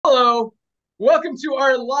Hello, welcome to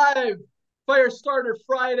our live FireStarter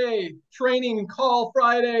Friday training call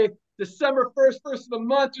Friday, December 1st, first of the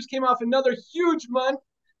month. Just came off another huge month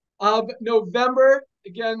of November.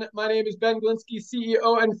 Again, my name is Ben Glinsky,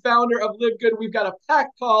 CEO and founder of LiveGood. We've got a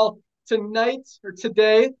packed call tonight or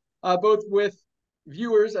today, both with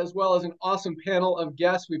viewers as well as an awesome panel of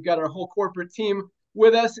guests. We've got our whole corporate team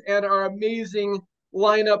with us and our amazing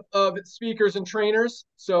lineup of speakers and trainers.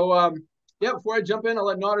 So, yeah, before I jump in, I'll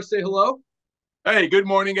let Nader say hello. Hey, good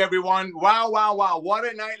morning, everyone. Wow, wow, wow. What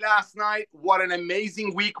a night last night. What an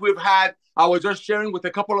amazing week we've had. I was just sharing with a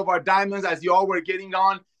couple of our diamonds as you all were getting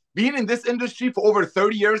on. Being in this industry for over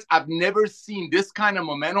 30 years, I've never seen this kind of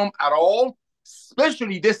momentum at all,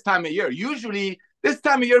 especially this time of year. Usually, this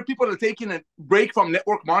time of year, people are taking a break from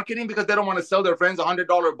network marketing because they don't want to sell their friends a $100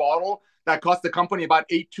 bottle that costs the company about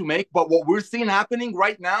 $8 to make. But what we're seeing happening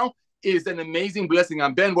right now is an amazing blessing.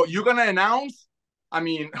 And Ben, what you're going to announce, I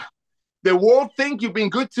mean, the world think you've been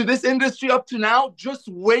good to this industry up to now. Just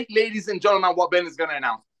wait, ladies and gentlemen, what Ben is going to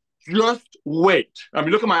announce. Just wait. I mean,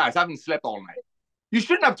 look at my eyes. I haven't slept all night. You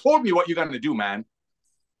shouldn't have told me what you're going to do, man.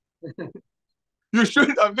 You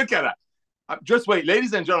shouldn't have. Look at that. Just wait,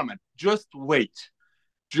 ladies and gentlemen. Just wait.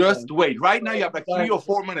 Just wait. Right now, you have like 3 or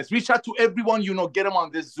 4 minutes. Reach out to everyone you know. Get them on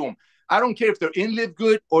this Zoom. I don't care if they're in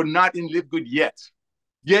LiveGood or not in LiveGood yet.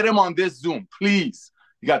 Get them on this Zoom, please.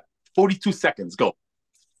 You got 42 seconds. Go.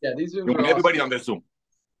 Yeah, these Zooms You are want awesome. everybody on this Zoom.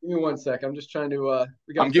 Give me one sec. I'm just trying to,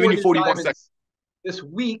 we got I'm giving four you new 41 seconds. diamonds this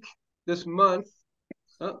week, this month.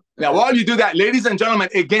 Oh, Now, while you do that, ladies and gentlemen,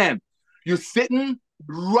 again, you're sitting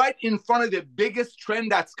right in front of the biggest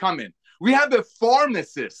trend that's coming. We have a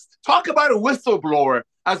pharmacist. Talk about a whistleblower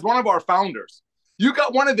as one of our founders. You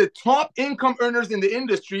got one of the top income earners in the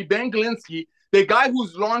industry, Ben Glinsky, the guy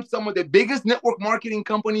who's launched some of the biggest network marketing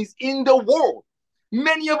companies in the world.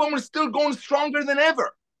 Many of them are still going stronger than ever.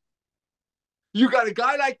 You got a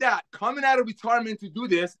guy like that coming out of retirement to do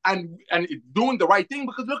this and doing the right thing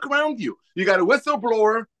because look around you. You got a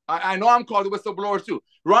whistleblower. I know I'm called a whistleblower too.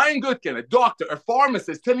 Ryan Goodkin, a doctor, a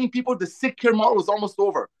pharmacist, telling people the sick care model is almost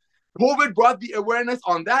over. COVID brought the awareness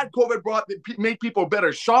on that. COVID made people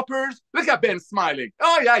better shoppers. Look at Ben smiling.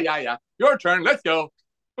 Oh, yeah. Your turn. Let's go.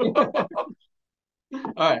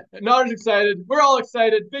 All right. Nader's excited. We're all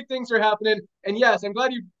excited. Big things are happening. And yes, I'm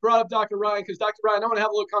glad you brought up Dr. Ryan because Dr. Ryan, I want to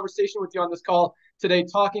have a little conversation with you on this call today,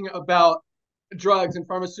 talking about drugs and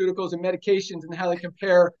pharmaceuticals and medications and how they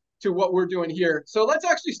compare to what we're doing here. So let's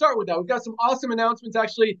actually start with that. We've got some awesome announcements.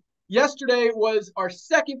 Actually, yesterday was our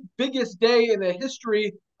second biggest day in the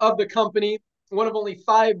history of the company, one of only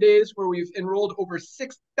 5 days where we've enrolled over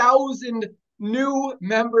 6,000 new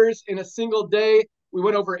members in a single day. We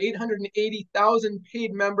went over 880,000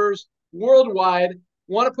 paid members worldwide.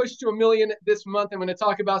 Want to push to 1 million this month. I'm going to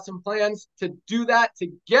talk about some plans to do that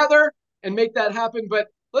together and make that happen. But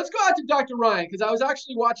let's go out to Dr. Ryan because I was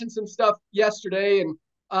actually watching some stuff yesterday.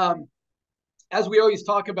 And as we always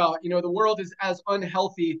talk about, the world is as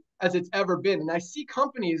unhealthy as it's ever been. And I see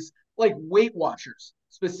companies like Weight Watchers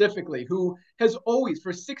specifically, who has always,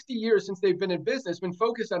 for 60 years since they've been in business, been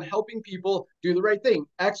focused on helping people do the right thing,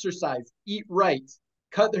 exercise, eat right,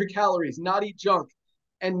 cut their calories, not eat junk.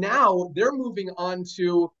 And now they're moving on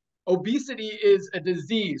to obesity is a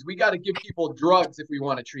disease. We got to give people drugs if we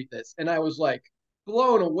want to treat this. And I was like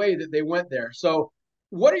blown away that they went there. So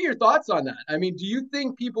what are your thoughts on that? I mean, do you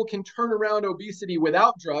think people can turn around obesity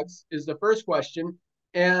without drugs is the first question.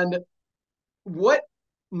 And what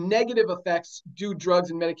negative effects do drugs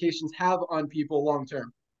and medications have on people long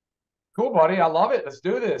term? Cool, buddy. I love it. Let's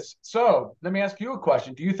do this. So let me ask you a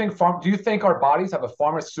question. Do you think our bodies have a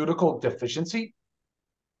pharmaceutical deficiency?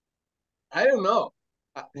 I don't know.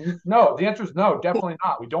 No, the answer is no, definitely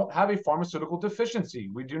not. We don't have a pharmaceutical deficiency.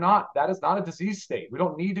 We do not. That is not a disease state. We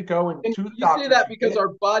don't need to go And into the you say doctor that to get because it. our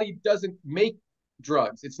body doesn't make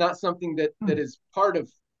drugs. It's not something that is part of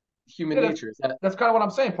human Yeah, that's, nature. Is that that's kind of what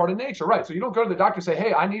I'm saying, part of nature, right? So you don't go to the doctor and say,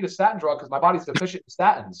 hey, I need a statin drug because my body's deficient in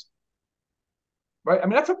statins, right? I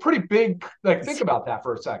mean, that's a pretty big, like, think about that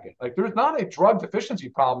for a second. Like, there's not a drug deficiency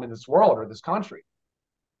problem in this world or this country.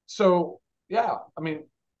 So, yeah, I mean,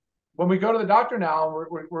 when we go to the doctor now,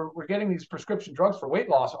 we're getting these prescription drugs for weight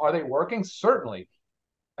loss. Are they working? Certainly.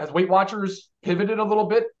 As Weight Watchers pivoted a little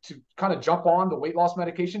bit to kind of jump on the weight loss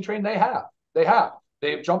medication train, they have. They have.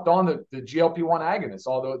 They've jumped on the GLP-1 agonists,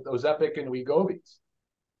 all those Epic and Wegovys.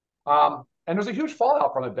 And there's a huge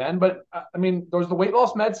fallout from it, Ben. But I mean, there's the weight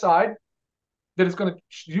loss med side that is going to,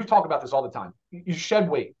 you talk about this all the time. You shed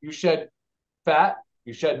weight, you shed fat,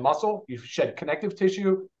 you shed muscle, you shed connective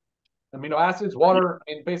tissue. amino acids, water,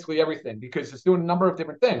 and basically everything, because it's doing a number of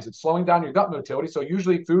different things. It's slowing down your gut motility. So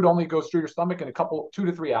usually food only goes through your stomach in a couple, 2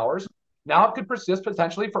 to 3 hours. Now it could persist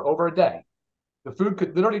potentially for over a day. The food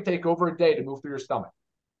could literally take over a day to move through your stomach.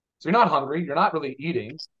 So you're not hungry. You're not really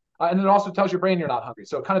eating. And it also tells your brain you're not hungry.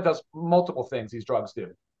 So it kind of does multiple things these drugs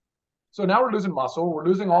do. So now we're losing muscle. We're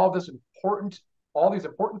losing all these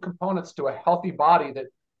important components to a healthy body that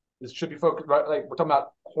should be focused, right? Like we're talking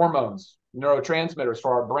about hormones, neurotransmitters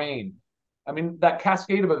for our brain. I mean, that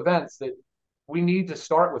cascade of events that we need to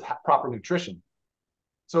start with proper nutrition.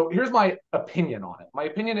 So here's my opinion on it. My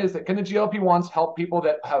opinion is that can the GLP-1s help people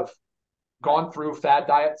that have gone through fad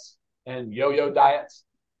diets and yo-yo diets,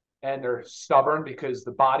 and they're stubborn because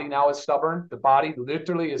the body now is stubborn? The body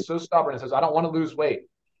literally is so stubborn. It says, I don't want to lose weight.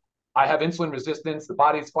 I have insulin resistance. The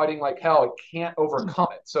body's fighting like hell. It can't overcome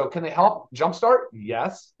it. So can they help jumpstart?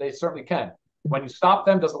 Yes, they certainly can. When you stop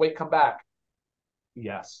them, does the weight come back?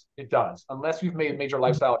 Yes, it does, unless you've made major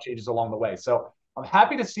lifestyle changes along the way. So I'm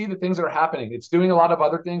happy to see the things that are happening. It's doing a lot of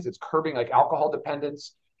other things. It's curbing like alcohol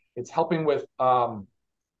dependence. It's helping with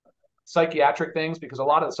psychiatric things, because a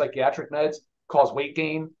lot of the psychiatric meds cause weight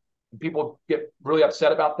gain. And people get really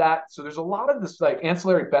upset about that. So there's a lot of this like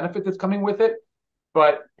ancillary benefit that's coming with it,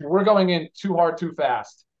 but we're going in too hard, too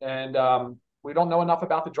fast. And we don't know enough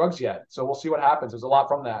about the drugs yet. So we'll see what happens. There's a lot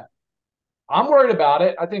from that. I'm worried about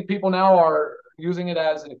it. I think people now are using it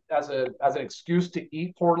as an excuse to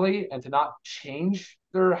eat poorly and to not change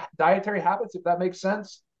their dietary habits, if that makes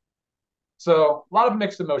sense. So a lot of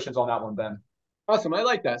mixed emotions on that one, Ben. Awesome. I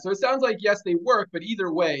like that. So it sounds like, yes, they work, but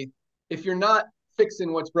either way, if you're not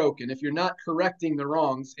fixing what's broken, if you're not correcting the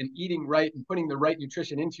wrongs and eating right and putting the right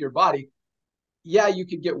nutrition into your body, yeah, you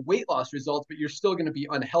could get weight loss results, but you're still going to be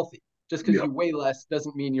unhealthy. Just because you weigh less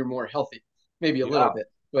doesn't mean you're more healthy. Maybe a little bit,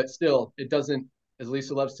 but still, it doesn't, as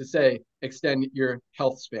Lisa loves to say, extend your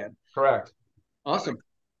health span. Correct. Awesome.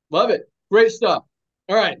 Love it. Great stuff.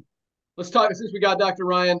 All right. Let's talk, since we got Dr.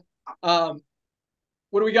 Ryan.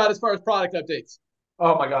 What do we got as far as product updates?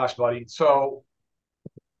 Oh my gosh, buddy. So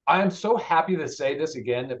I am so happy to say this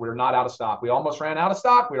again, that we're not out of stock. We almost ran out of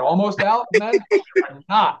stock. We're almost out, man.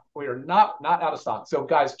 We are not out of stock. So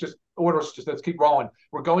guys, just orders, just let's keep rolling.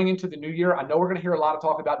 We're going into the new year. I know we're going to hear a lot of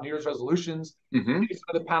talk about New Year's resolutions. Some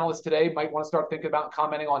of the panelists today might want to start thinking about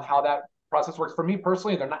commenting on how that process works. For me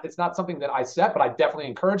personally, it's not something that I set, but I definitely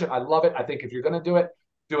encourage it. I love it. I think if you're going to do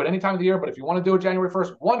it any time of the year. But if you want to do it January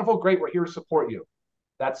 1st, wonderful, great. We're here to support you.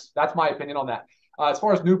 That's my opinion on that. As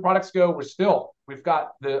far as new products go, we've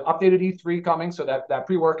got the updated E3 coming, so that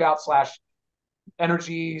pre-workout /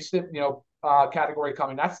 energy, category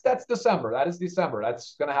coming. That's December. That is December.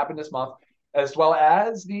 That's going to happen this month, as well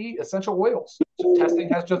as the essential oils. So testing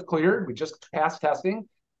has just cleared. We just passed testing,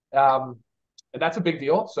 and that's a big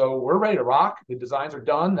deal. So we're ready to rock. The designs are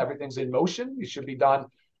done. Everything's in motion. We should be done.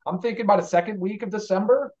 I'm thinking about a second week of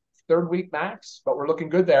December, third week max, but we're looking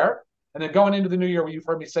good there. And then going into the new year, you've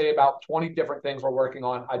heard me say about 20 different things we're working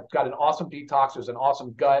on. I've got an awesome detox. There's an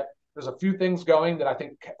awesome gut. There's a few things going that I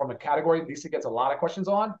think from a category Lisa gets a lot of questions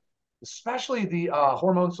on, especially the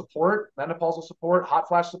hormone support, menopausal support, hot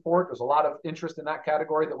flash support. There's a lot of interest in that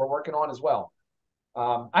category that we're working on as well.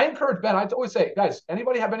 I encourage Ben, I always say, guys,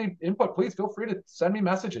 anybody have any input, please feel free to send me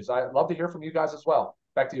messages. I'd love to hear from you guys as well.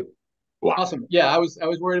 Back to you. Wow. Awesome. Yeah, I was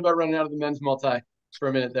worried about running out of the men's multi for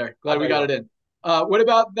a minute there. Glad we got it in. What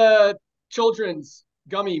about the children's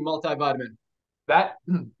gummy multivitamin?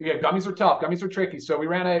 Gummies are tough. Gummies are tricky. So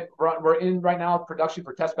we're in right now production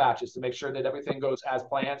for test batches to make sure that everything goes as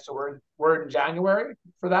planned. So we're in January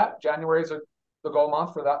for that. January is the goal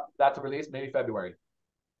month for that to release, maybe February.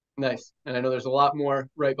 Nice. And I know there's a lot more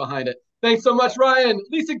right behind it. Thanks so much, Ryan.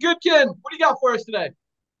 Lisa Goodkin, what do you got for us today?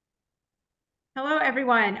 Hello,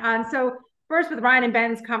 everyone. So first, with Ryan and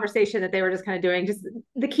Ben's conversation that they were just kind of doing, just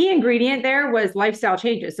the key ingredient there was lifestyle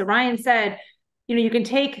changes. So Ryan said, you can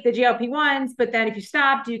take the GLP-1s, but then if you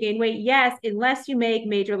stop, do you gain weight? Yes, unless you make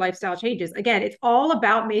major lifestyle changes. Again, it's all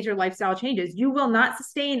about major lifestyle changes. You will not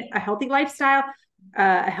sustain a healthy lifestyle,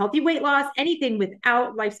 a healthy weight loss, anything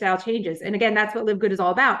without lifestyle changes. And again, that's what LiveGood is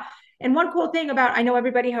all about. And one cool thing about, I know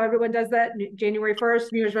how everyone does that, January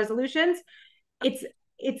 1st, New Year's resolutions,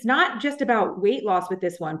 it's not just about weight loss with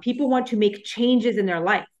this one. People want to make changes in their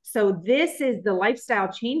life. So this is the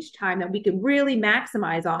lifestyle change time that we can really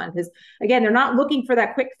maximize on, because again, they're not looking for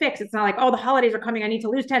that quick fix. It's not like, oh, the holidays are coming, I need to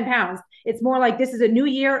lose 10 pounds. It's more like, this is a new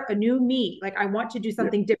year, a new me. Like, I want to do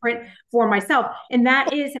something different for myself. And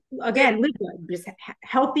that is, again, LiveGood, just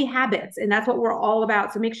healthy habits. And that's what we're all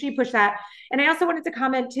about. So make sure you push that. And I also wanted to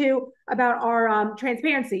comment too about our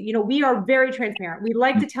transparency. You know, we are very transparent. We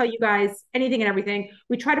like to tell you guys anything and everything.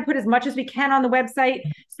 We try to put as much as we can on the website,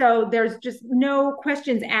 so there's just no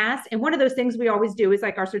questions asked. And one of those things we always do is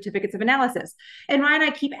like our certificates of analysis. And Ryan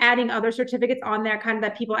and I keep adding other certificates on there, kind of,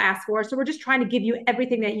 that people ask for. So we're just trying to give you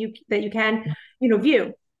everything that you can, you know,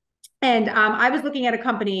 view. And I was looking at a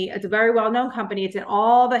company. It's a very well-known company. It's in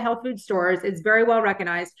all the health food stores. It's very well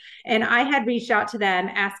recognized. And I had reached out to them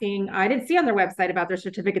asking, I didn't see on their website about their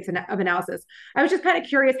certificates of analysis. I was just kind of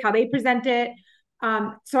curious how they present it.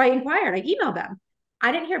 So I inquired, I emailed them.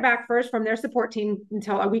 I didn't hear back first from their support team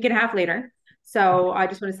until a week and a half later. So I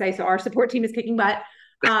just want to say, so our support team is kicking butt.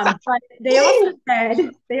 But they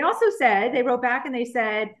also said, they wrote back and they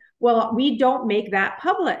said, well, we don't make that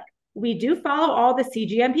public. We do follow all the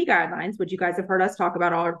CGMP guidelines, which you guys have heard us talk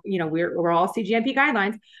about. All, you know, we're all CGMP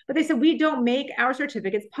guidelines, but they said we don't make our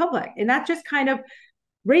certificates public. And that just kind of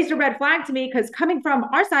raised a red flag to me, because coming from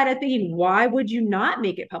our side, I'm thinking, why would you not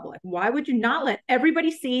make it public? Why would you not let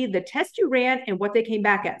everybody see the test you ran and what they came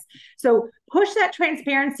back as? So push that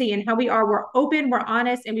transparency and how we are. We're open, we're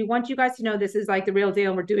honest, and we want you guys to know this is like the real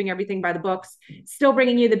deal. We're doing everything by the books, still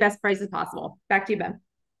bringing you the best prices possible. Back to you, Ben.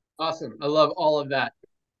 Awesome. I love all of that.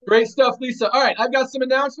 Great stuff, Lisa. All right, I've got some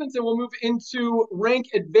announcements, and we'll move into rank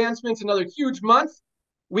advancements. Another huge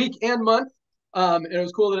week and month. And it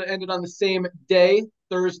was cool that it ended on the same day,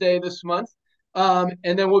 Thursday this month.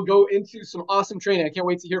 And then we'll go into some awesome training. I can't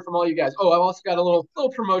wait to hear from all you guys. Oh, I've also got a little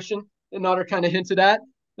promotion that Nader kind of hinted at.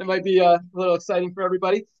 That might be a little exciting for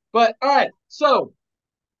everybody. But all right, so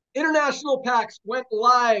international packs went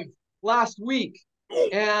live last week.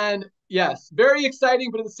 And yes, very exciting,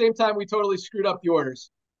 but at the same time, we totally screwed up the orders.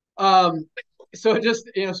 So just,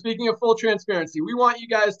 you know, speaking of full transparency, we want you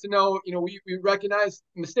guys to know, you know, we recognize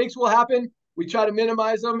mistakes will happen. We try to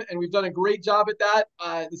minimize them, and we've done a great job at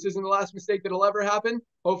that. This isn't the last mistake that'll ever happen.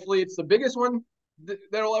 Hopefully it's the biggest one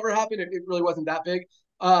that'll ever happen. It really wasn't that big.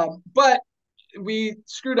 But we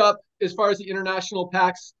screwed up as far as the international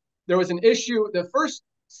packs. There was an issue. The first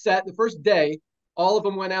day, all of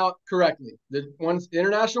them went out correctly. The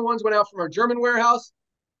international ones went out from our German warehouse.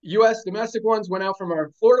 U.S. domestic ones went out from our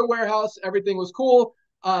Florida warehouse. Everything was cool.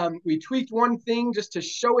 We tweaked one thing just to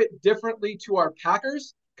show it differently to our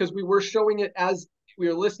packers, because we were showing it as we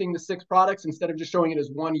were listing the 6 products instead of just showing it as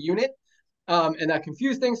one unit. And that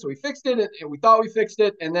confused things. So we fixed it, and we thought we fixed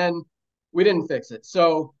it, and then we didn't fix it.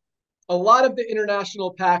 So a lot of the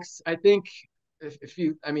international packs, I think, okay,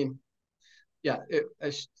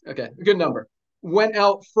 a good number, went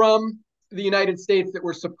out from the United States that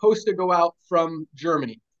were supposed to go out from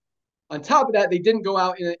Germany. On top of that, they didn't go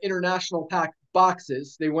out in international pack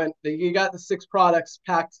boxes. They got the 6 products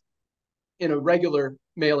packed in a regular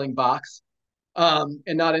mailing box, and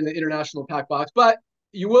not in the international pack box. But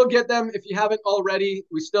you will get them if you haven't already.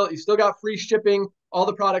 You still got free shipping. All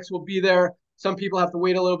the products will be there. Some people have to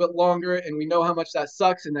wait a little bit longer, and we know how much that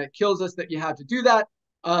sucks, and that kills us that you have to do that.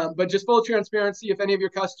 But just full transparency, if any of your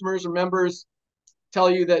customers or members tell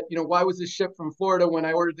you that, you know, why was this shipped from Florida when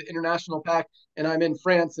I ordered the international pack and I'm in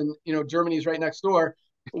France and, you know, Germany's right next door,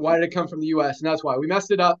 why did it come from the US? And that's why we messed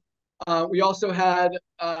it up. We also had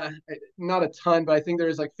not a ton, but I think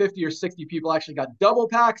there's like 50 or 60 people actually got double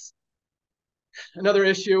packs. Another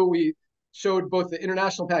issue, we showed both the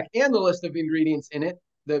international pack and the list of ingredients in it,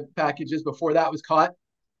 the packages, before that was caught.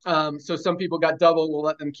 So some people got double. We'll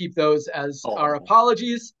let them keep those as our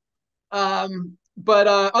apologies. But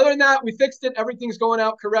other than that, we fixed it. Everything's going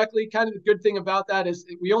out correctly. Kind of the good thing about that is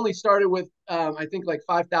we only started with, I think, like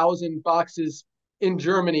 5,000 boxes in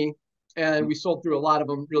Germany, and we sold through a lot of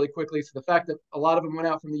them really quickly. So the fact that a lot of them went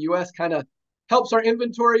out from the US kind of helps our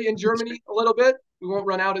inventory in Germany a little bit. We won't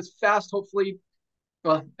run out as fast, hopefully.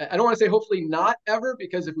 Well, I don't want to say hopefully not ever,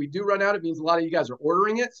 because if we do run out, it means a lot of you guys are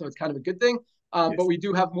ordering it. So it's kind of a good thing. Yes. But we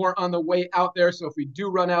do have more on the way out there. So if we do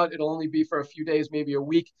run out, it'll only be for a few days, maybe a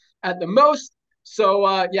week at the most.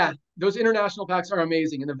 So yeah, those international packs are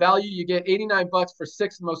amazing. And the value you get, $89 for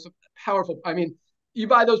 6 most powerful. I mean, you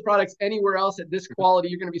buy those products anywhere else at this quality,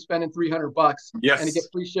 you're going to be spending $300. Yes. And to get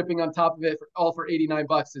free shipping on top of it, for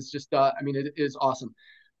 $89 is just, I mean, it is awesome.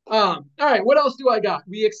 All right, what else do I got?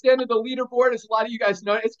 We extended the leaderboard, as a lot of you guys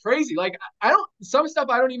know. It's crazy. Like, some stuff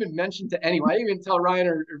I don't even mention to anyone. I didn't even tell Ryan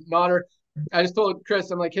or Nader. I just told Chris,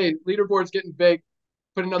 I'm like, hey, leaderboard's getting big.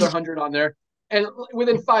 Put another 100 on there. And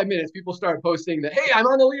within 5 minutes, people started posting that, hey, I'm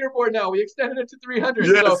on the leaderboard now. We extended it to 300.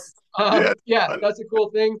 Yes. So, yeah, that's a cool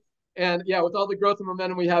thing. And yeah, with all the growth and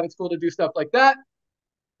momentum we have, it's cool to do stuff like that.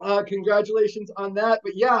 Congratulations on that.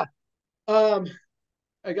 But yeah,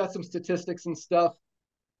 I got some statistics and stuff.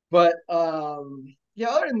 But yeah,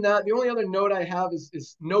 other than that, the only other note I have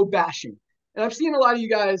is no bashing. And I've seen a lot of you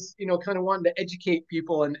guys, kind of wanting to educate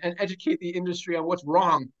people and educate the industry on what's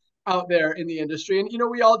wrong out there in the industry. And,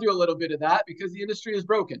 we all do a little bit of that because the industry is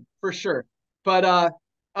broken for sure. But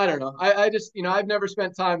I don't know. I just, I've never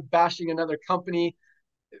spent time bashing another company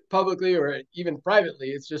publicly or even privately.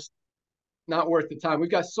 It's just not worth the time.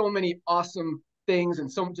 We've got so many awesome things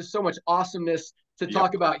and just so much awesomeness to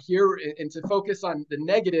talk about here, and to focus on the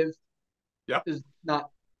negative is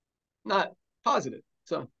not positive.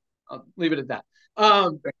 So I'll leave it at that.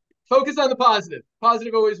 Focus on the positive.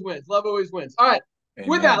 Positive always wins. Love always wins. All right. Amen.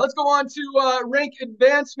 With that, let's go on to rank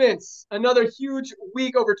advancements. Another huge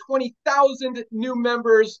week. Over 20,000 new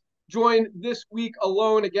members joined this week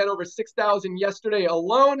alone. Again, over 6,000 yesterday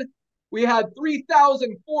alone. We had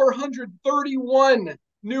 3,431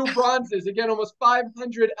 new bronzes. Again, almost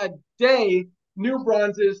 500 a day. New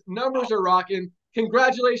bronzes. Numbers are rocking.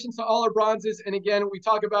 Congratulations to all our bronzes. And again, we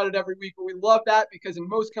talk about it every week, but we love that because in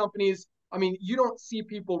most companies, you don't see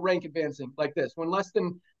people rank advancing like this. When less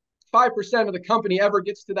than 5% of the company ever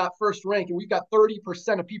gets to that first rank, and we've got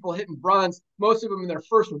 30% of people hitting bronze, most of them in their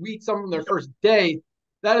first week, some of them their first day.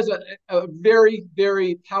 That is a very,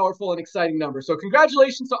 very powerful and exciting number. So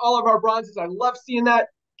congratulations to all of our bronzes. I love seeing that.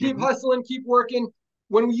 Keep hustling, keep working.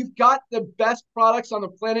 When you've got the best products on the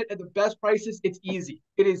planet at the best prices, it's easy.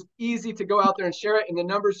 It is easy to go out there and share it, and the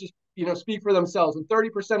numbers just speak for themselves. When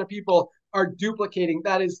 30% of people are duplicating,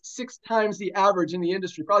 that is 6 times the average in the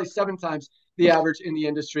industry, probably 7 times the average in the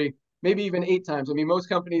industry, maybe even 8 times. Most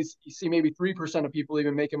companies, you see maybe 3% of people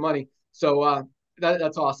even making money. So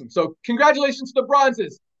that's awesome. So congratulations to the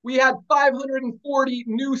bronzes. We had 540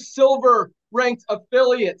 new silver ranked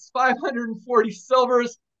affiliates, 540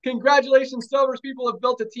 silvers. Congratulations, silvers. People have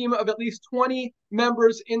built a team of at least 20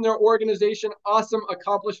 members in their organization. Awesome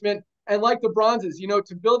accomplishment. And like the bronzes,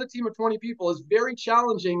 to build a team of 20 people is very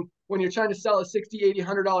challenging when you're trying to sell a $60, $80,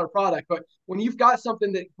 $100 product. But when you've got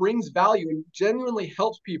something that brings value and genuinely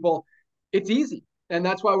helps people, it's easy. And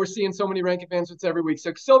that's why we're seeing so many rank advancements every week.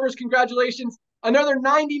 So silvers, congratulations. Another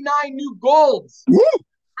 99 new golds. Woo!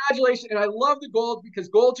 Congratulations. And I love the golds because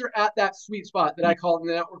golds are at that sweet spot that I call in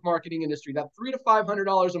the network marketing industry, that $300 to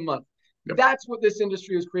 $500 a month. Yep. That's what this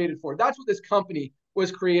industry was created for. That's what this company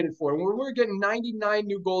was created for. And we're getting 99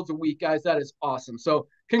 new golds a week, guys. That is awesome. So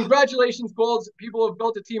congratulations, golds. People have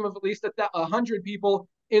built a team of at least 100 people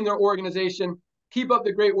in their organization. Keep up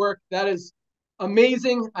the great work. That is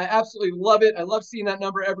amazing. I absolutely love it. I love seeing that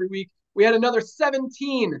number every week. We had another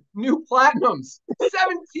 17 new platinums.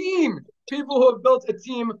 17 people who have built a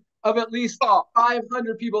team of at least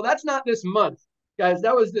 500 people. That's not this month, guys.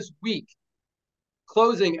 That was this week,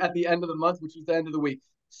 closing at the end of the month, which was the end of the week.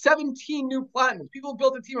 17 new platinums. People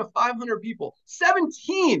built a team of 500 people.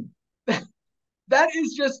 17! That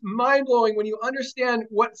is just mind-blowing when you understand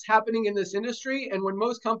what's happening in this industry, and when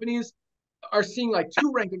most companies are seeing like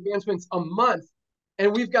 2 rank advancements a month,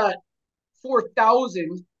 and we've got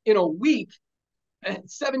 4,000 in a week and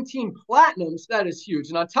 17 platinums. That is huge.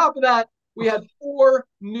 And on top of that, we had 4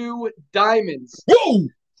 new diamonds. Whoa!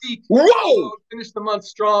 Whoa! Finished the month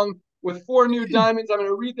strong with 4 new diamonds. I'm going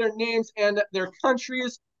to read their names and their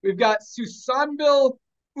countries. We've got Susanbil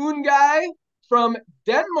Ungai from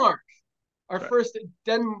Denmark. Our first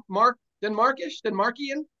Denmarkian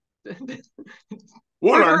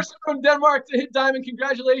person from Denmark to hit diamond.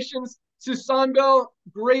 Congratulations, Susanbil.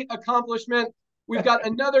 Great accomplishment. We've got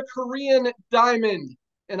another Korean diamond,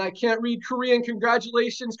 and I can't read Korean.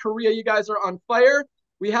 Congratulations, Korea. You guys are on fire.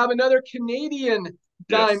 We have another Canadian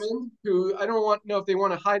diamond who I don't know if they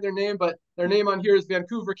want to hide their name, but their name on here is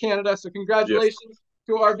Vancouver, Canada. So congratulations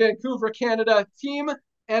to our Vancouver, Canada team.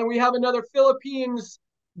 And we have another Philippines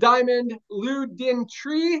diamond, Lu Din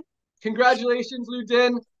Tree. Congratulations, Lu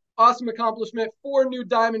Din. Awesome accomplishment. 4 new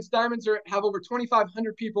diamonds. Diamonds have over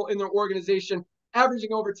 2,500 people in their organization,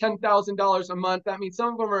 averaging over $10,000 a month. That means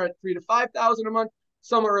some of them are at $3,000 to $5,000 a month.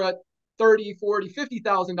 Some are at $30,000, $40,000,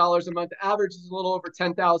 $50,000 a month. The average is a little over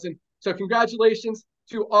 $10,000. So congratulations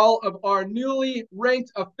to all of our newly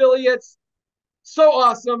ranked affiliates. So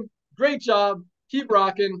awesome. Great job. Keep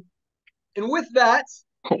rocking. And with that.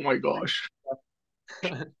 Oh my gosh.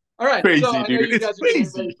 All right. Crazy, so I know you guys are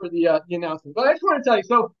getting ready for the announcement, but I just want to tell you.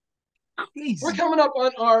 So we're coming up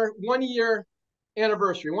on our 1-year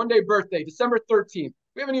anniversary, 1-day birthday, December 13th.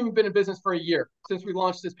 We haven't even been in business for a year since we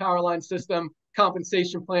launched this Powerline system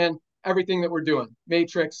compensation plan. everything that we're doing.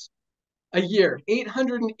 Matrix, a year,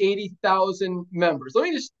 880,000 members. Let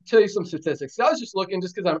me just tell you some statistics. I was just looking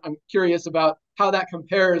just because I'm curious about how that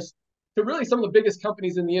compares to really some of the biggest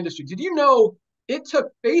companies in the industry. Did you know it took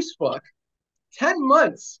Facebook 10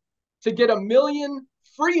 months to get 1 million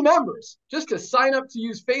free members just to sign up to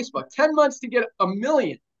use Facebook? 10 months to get 1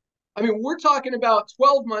 million. I mean, we're talking about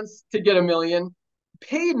 12 months to get 1 million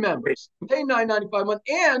paid members, pay $9.95 a month,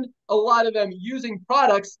 and a lot of them using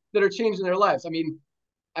products that are changing their lives. I mean,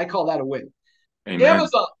 I call that a win. Amen.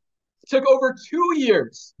 Amazon took over 2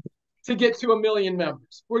 years to get to 1 million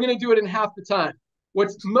members. We're going to do it in half the time.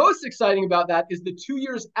 What's most exciting about that is the 2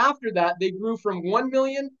 years after that, they grew from 1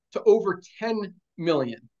 million to over 10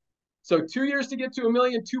 million. So 2 years to get to 1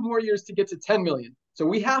 million, 2 more years to get to 10 million. So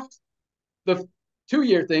we have the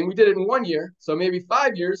 2-year thing. We did it in 1 year. So maybe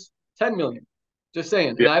 5 years, 10 million. Just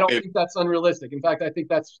saying. And I don't think that's unrealistic. In fact, I think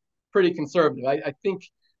that's pretty conservative. I think,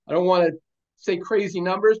 I don't want to say crazy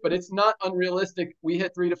numbers, but it's not unrealistic. We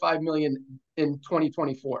hit 3 to 5 million in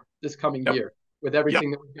 2024, this coming year, with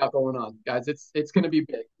everything that we've got going on, guys. It's going to be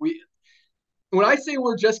big. When I say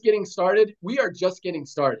we're just getting started, we are just getting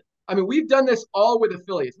started. I mean, we've done this all with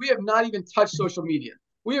affiliates. We have not even touched social media.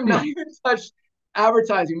 We have not even touched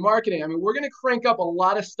advertising, marketing. I mean, we're going to crank up a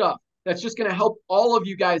lot of stuff that's just going to help all of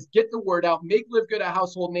you guys get the word out, make LiveGood a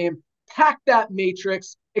household name, pack that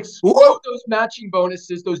matrix, explode those matching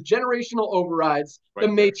bonuses, those generational overrides, the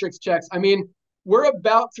matrix checks. I mean, we're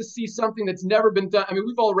about to see something that's never been done. I mean,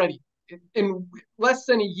 we've already, in less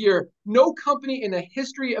than a year, no company in the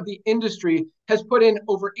history of the industry has put in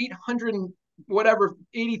over 80,000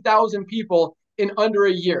 people in under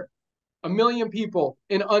a year. 1 million people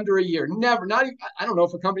in under a year. Never, not even, I don't know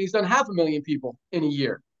if a company's done 500,000 people in a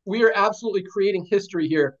year. We are absolutely creating history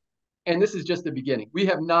here. And this is just the beginning. We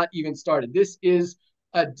have not even started. This is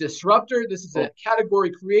a disruptor. This is a category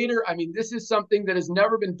creator. I mean, this is something that has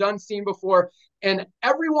never been done, seen before. And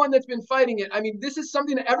everyone that's been fighting it, I mean, this is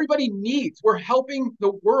something that everybody needs. We're helping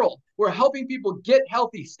the world. We're helping people get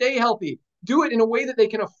healthy, stay healthy, do it in a way that they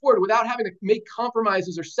can afford without having to make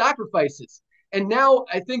compromises or sacrifices. And now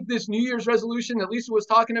I think this New Year's resolution that Lisa was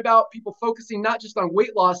talking about, people focusing not just on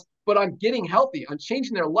weight loss, but on getting healthy, on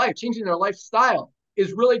changing their life, changing their lifestyle,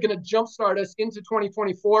 is really going to jumpstart us into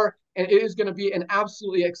 2024. And it is going to be an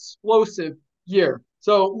absolutely explosive year.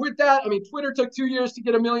 So with that, I mean, Twitter took 2 years to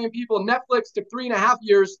get 1 million people. Netflix took 3.5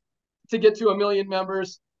 years to get to 1 million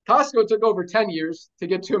members. Costco took over 10 years to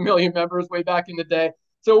get to 1 million members way back in the day.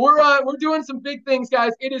 So we're doing some big things,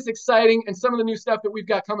 guys. It is exciting. And some of the new stuff that we've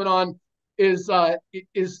got coming on is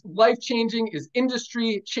life-changing, is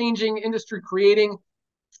industry-changing, industry-creating,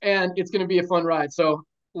 and it's going to be a fun ride. So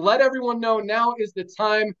let everyone know now is the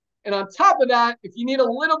time. And on top of that, if you need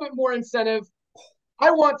a little bit more incentive, I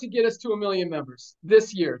want to get us to 1 million members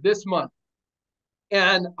this year, this month.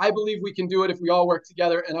 And I believe we can do it if we all work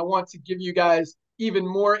together. And I want to give you guys even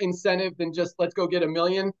more incentive than just let's go get 1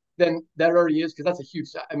 million than that already is, because that's a huge,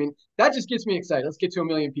 I mean, that just gets me excited. Let's get to 1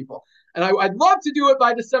 million people. And I'd love to do it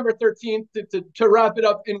by December 13th to wrap it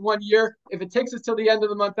up in 1 year. If it takes us till the end of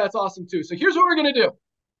the month, that's awesome too. So here's what we're going to do.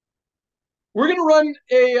 We're going to run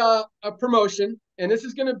a promotion, and this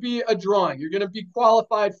is going to be a drawing. You're going to be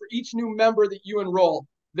qualified for each new member that you enroll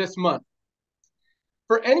this month.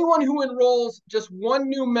 For anyone who enrolls just one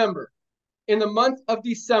new member in the month of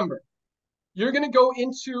December, you're going to go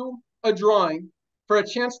into a drawing for a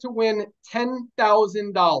chance to win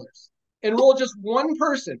 $10,000. Enroll just one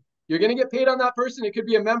person. You're going to get paid on that person. It could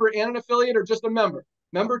be a member and an affiliate or just a member.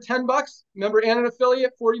 Member, $10. Member and an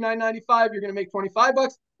affiliate, $49.95. You're going to make $25.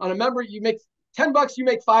 On a member, you make $10, you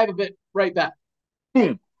make $5 of it right back.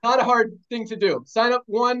 Not a hard thing to do. Sign up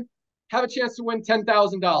one, have a chance to win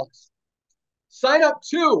 $10,000. Sign up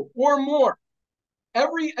 2 or more.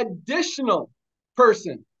 Every additional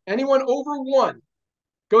person, anyone over 1,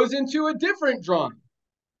 goes into a different drawing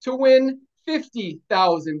to win $50,000.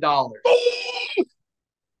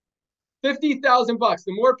 $50,000. The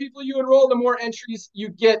more people you enroll, the more entries you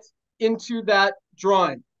get into that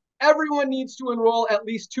drawing. Everyone needs to enroll at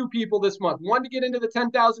least 2 people this month. 1 to get into the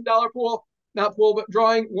 $10,000 pool, not pool, but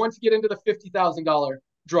drawing. 1 to get into the $50,000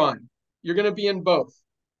 drawing. You're going to be in both.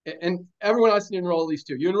 And everyone else can enroll at least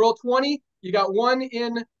 2. You enroll 20, you got 1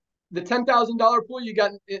 in the $10,000 pool. You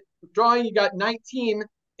got drawing, you got 19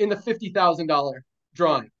 in the $50,000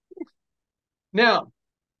 drawing. Now,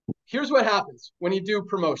 here's what happens when you do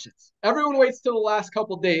promotions. Everyone waits till the last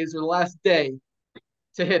couple days or the last day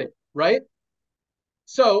to hit it, right?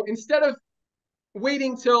 So instead of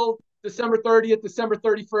waiting till December 30th, December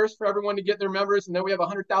 31st for everyone to get their members, and then we have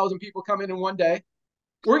 100,000 people come in one day,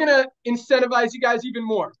 we're going to incentivize you guys even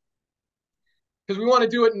more. because we want to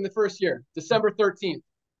do it in the first year, December 13th.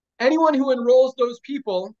 Anyone who enrolls those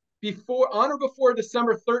people on or before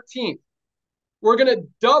December 13th, we're going to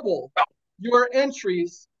double your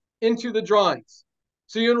entries into the drawings.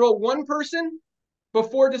 So you enroll one person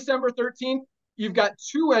before December 13th, you've got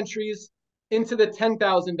 2 entries into the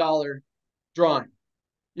 $10,000 drawing.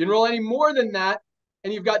 You enroll any more than that,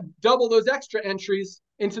 and you've got double those extra entries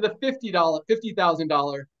into the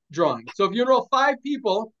 $50,000 drawing. So if you enroll 5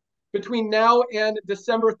 people between now and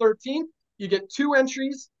December 13th, you get 2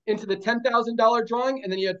 entries into the $10,000 drawing, and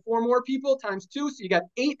then you had 4 more people times 2, so you got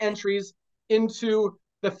 8 entries into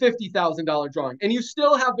the $50,000 drawing. And you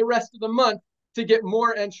still have the rest of the month to get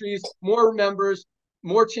more entries, more members,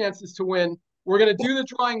 more chances to win. We're going to do the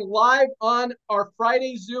drawing live on our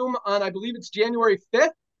Friday Zoom on, I believe it's January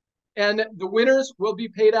 5th. And the winners will be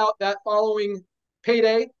paid out that following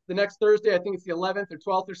payday, the next Thursday. I think it's the 11th or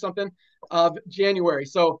 12th or something of January.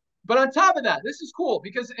 So, but on top of that, this is cool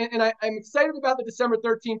because, and I'm excited about the December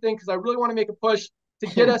 13th thing because I really want to make a push to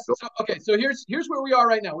get us. So, okay, so here's where we are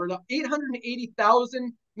right now. We're at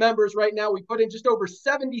 880,000 members right now. We put in just over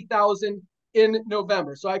 70,000 in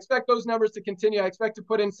November. So I expect those numbers to continue. I expect to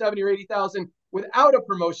put in 70 or 80,000 without a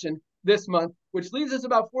promotion this month, which leaves us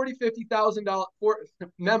about 50,000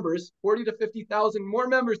 members, 40 to 50,000 more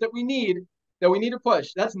members that we need to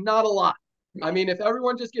push. That's not a lot. I mean, if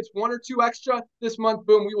everyone just gets 1 or 2 extra this month,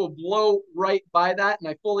 boom, we will blow right by that. And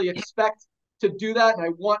I fully expect to do that. And I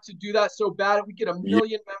want to do that so bad. If we get 1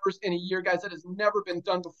 million members in a year, guys, that has never been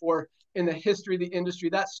done before in the history of the industry.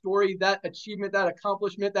 That story, that achievement, that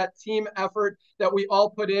accomplishment, that team effort that we all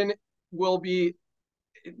put in will be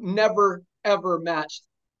never, ever matched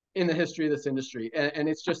in the history of this industry. And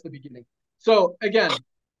it's just the beginning. So again,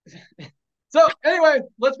 so anyway,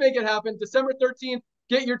 let's make it happen. December 13th,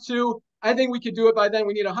 get your 2. I think we could do it by then.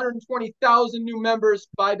 We need 120,000 new members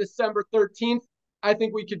by December 13th. I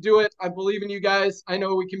think we could do it. I believe in you guys. I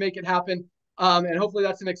know we can make it happen. And hopefully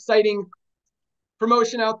that's an exciting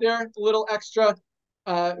promotion out there, a little extra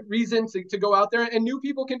reason to go out there. And new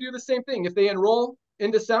people can do the same thing. If they enroll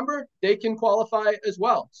in December, they can qualify as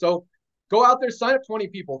well. So go out there, sign up 20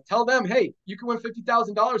 people. Tell them, hey, you can win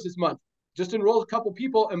 $50,000 this month. Just enroll a couple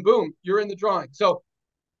people and boom, you're in the drawing. So,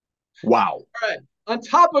 wow. All right. On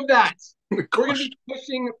top of that, we're going to be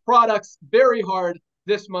pushing products very hard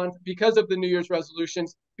this month because of the New Year's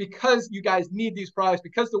resolutions, because you guys need these products,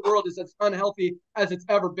 because the world is as unhealthy as it's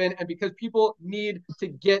ever been, and because people need to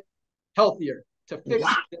get healthier, to fix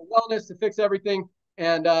their wellness, to fix everything.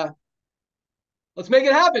 And let's make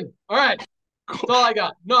it happen. All right. That's all I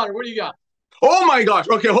got. Nader, what do you got? Oh my gosh.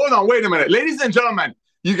 Okay, hold on. Wait a minute. Ladies and gentlemen,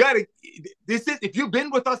 you got to, if you've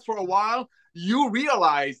been with us for a while, you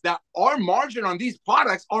realize that our margin on these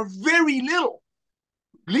products are very little.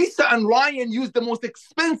 Lisa and Ryan use the most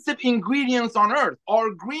expensive ingredients on earth.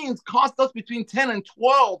 Our greens cost us between 10 and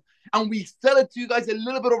 12, and we sell it to you guys a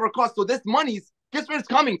little bit over cost. So this money's, guess where it's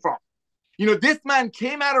coming from? You know, this man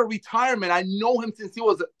came out of retirement. I know him since he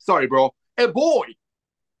was, a boy.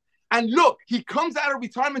 And look, he comes out of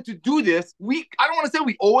retirement to do this. I don't want to say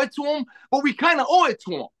we owe it to him, but we kind of owe it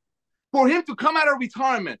to him. For him to come out of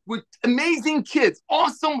retirement with amazing kids,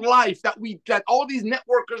 awesome life that all these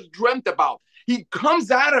networkers dreamt about. He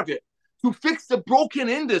comes out of it to fix the broken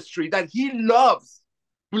industry that he loves.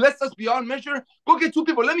 Bless us beyond measure. Go get 2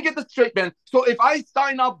 people. Let me get this straight, man. So if I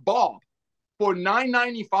sign up Bob for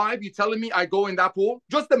 $9.95, you telling me I go in that pool?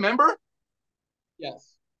 Just a member?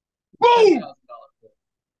 Yes. Boom!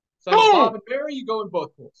 So Bob and Barry, you go in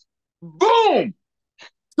both pools. Boom!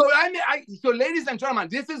 So ladies and gentlemen,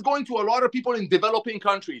 this is going to a lot of people in developing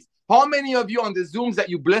countries. How many of you on the Zooms that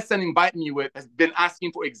you bless and invite me with has been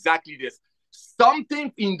asking for exactly this?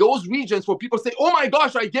 Something in those regions where people say, oh my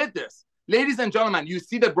gosh, I get this. Ladies and gentlemen, you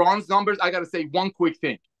see the bronze numbers. I got to say one quick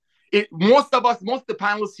thing. Most of the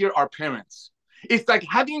panelists here are parents. It's like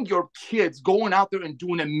having your kids going out there and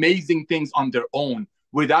doing amazing things on their own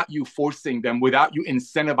without you forcing them, without you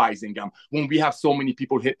incentivizing them when we have so many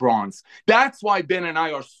people hit bronze. That's why Ben and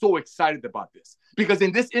I are so excited about this. Because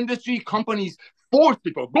in this industry, companies force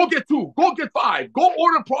people, go get 2, go get 5, go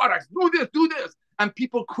order products, do this. And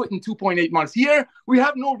people quit in 2.8 months. Here, we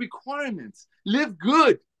have no requirements. Live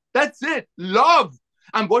good. That's it. Love.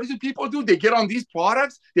 And what do people do? They get on these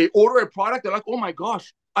products. They order a product. They're like, oh my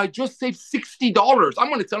gosh, I just saved $60. I'm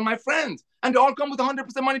going to tell my friends. And they all come with 100%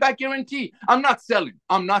 money back guarantee. I'm not selling.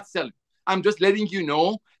 I'm just letting you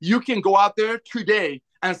know you can go out there today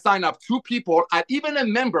and sign up 2 people and even a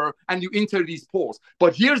member, and you enter these polls.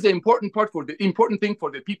 But here's the important thing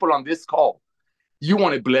for the people on this call. You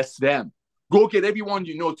want to bless them. Go get everyone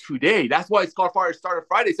you know today. That's why it's called FireStarter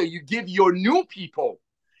Friday. So you give your new people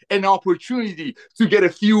an opportunity to get a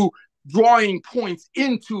few drawing points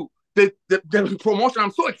into the promotion.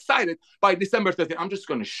 I'm so excited by December 13th. I'm just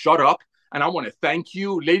going to shut up, and I want to thank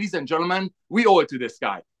you, ladies and gentlemen. We owe it to this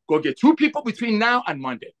guy. Go get 2 people between now and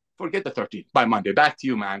Monday. Forget the 13th by Monday. Back to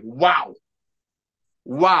you, man. Wow.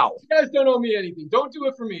 Wow. You guys don't owe me anything. Don't do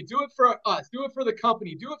it for me. Do it for us. Do it for the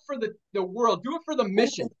company. Do it for the world. Do it for the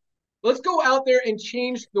mission. Let's go out there and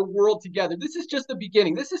change the world together. This is just the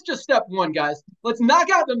beginning. This is just step 1, guys. Let's knock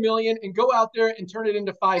out the 1 million and go out there and turn it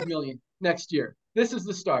into 5 million next year. This is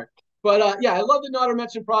the start. But yeah, I love that Nader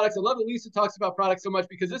mentioned products. I love that Lisa talks about products so much,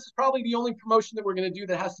 because this is probably the only promotion that we're going to do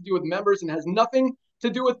that has to do with members and has nothing to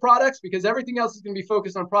do with products, because everything else is going to be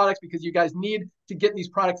focused on products, because you guys need to get these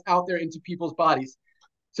products out there into people's bodies.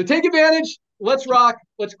 So take advantage. Let's rock.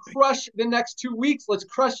 Let's crush the next 2 weeks. Let's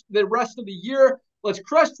crush the rest of the year. Let's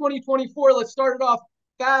crush 2024. Let's start it off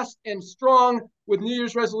fast and strong with New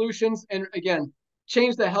Year's resolutions. And again,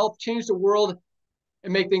 change the health, change the world,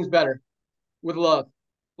 and make things better with love.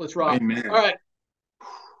 Let's rock. Amen. All right.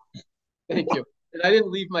 Thank you. And I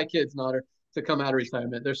didn't leave my kids, Nader, to come out of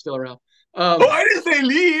retirement. They're still around. I didn't say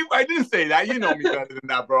leave. I didn't say that. You know me better than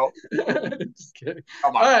that, bro. Just kidding.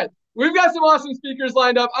 Come on. All right. We've got some awesome speakers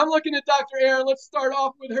lined up. I'm looking at Dr. Erin. Let's start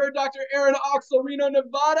off with her. Dr. Erin Oxel, Reno,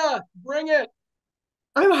 Nevada. Bring it.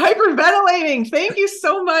 I'm hyperventilating. Thank you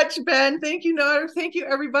so much, Ben. Thank you, Nader. Thank you,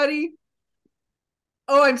 everybody.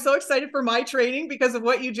 Oh, I'm so excited for my training because of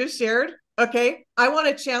what you just shared. Okay. I want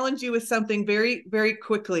to challenge you with something very, very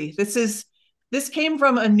quickly. This came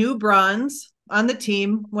from a new bronze on the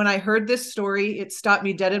team. When I heard this story, it stopped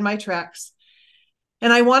me dead in my tracks.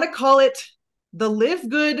 And I want to call it the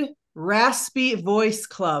LiveGood Raspy Voice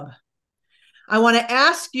Club. I want to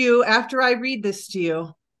ask you, after I read this to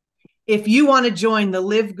you, if you want to join the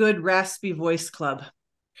LiveGood Raspy Voice Club.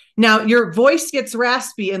 Now, your voice gets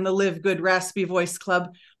raspy in the LiveGood Raspy Voice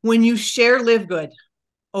Club when you share LiveGood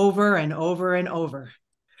over and over and over.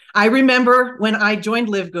 I remember when I joined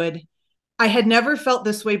LiveGood, I had never felt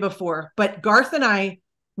this way before, but Garth and I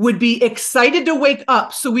would be excited to wake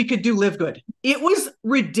up so we could do LiveGood. It was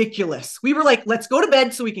ridiculous. We were like, let's go to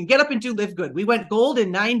bed so we can get up and do LiveGood. We went gold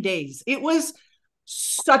in 9 days. It was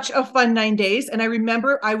such a fun 9 days. And I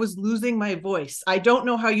remember I was losing my voice. I don't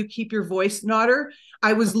know how you keep your voice, Nader.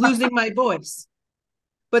 I was losing my voice.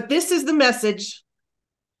 But this is the message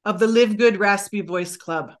of the LiveGood Raspy Voice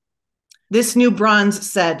Club. This new bronze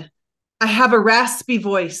said, I have a raspy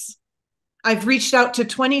voice. I've reached out to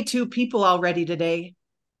 22 people already today.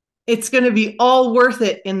 It's going to be all worth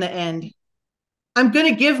it in the end. I'm going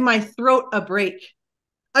to give my throat a break.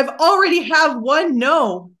 I've already have one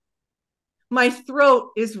no. My throat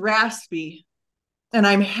is raspy and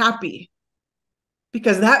I'm happy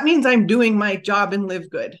because that means I'm doing my job in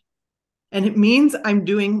LiveGood. And it means I'm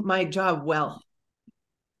doing my job well.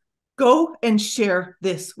 Go and share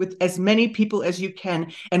this with as many people as you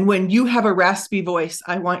can. And when you have a raspy voice,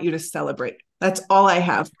 I want you to celebrate. That's all I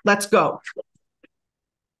have. Let's go.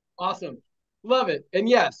 Awesome. Love it. And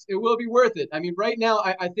yes, it will be worth it. I mean, right now,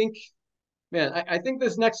 I think, man, I think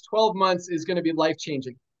this next 12 months is going to be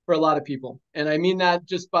life-changing for a lot of people. And I mean that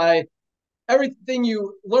just by everything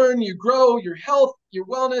you learn, you grow, your health, your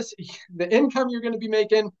wellness, the income you're going to be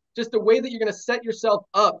making, just the way that you're going to set yourself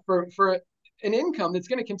up for an income that's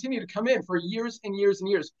going to continue to come in for years and years and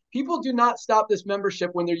years. People do not stop this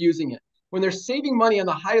membership when they're using it, when they're saving money on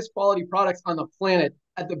the highest quality products on the planet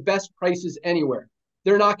at the best prices anywhere.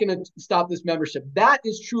 They're not going to stop this membership. That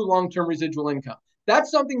is true long-term residual income. That's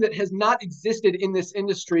something that has not existed in this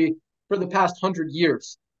industry for the past 100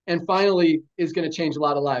 years and finally is going to change a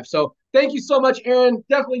lot of lives. So thank you so much, Erin.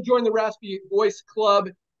 Definitely join the Raspy Voice Club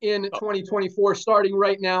in 2024, starting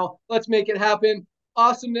right now. Let's make it happen.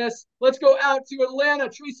 Awesomeness. Let's go out to Atlanta.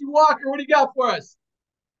 Tracy Walker, what do you got for us?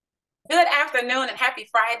 Good afternoon and happy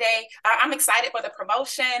Friday. I'm excited for the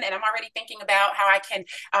promotion and I'm already thinking about how I can,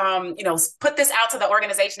 put this out to the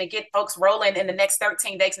organization and get folks rolling in the next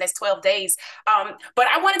 13 days, next 12 days. But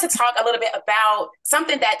I wanted to talk a little bit about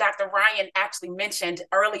something that Dr. Ryan actually mentioned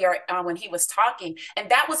earlier when he was talking, and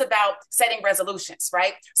that was about setting resolutions,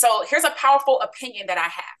 right? So here's a powerful opinion that I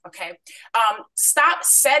have, okay? Stop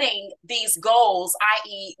setting these goals,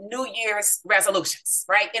 i.e. New Year's resolutions,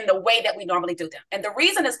 right? In the way that we normally do them. And the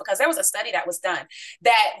reason is because there was a study that was done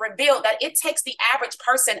that revealed that it takes the average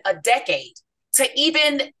person a decade to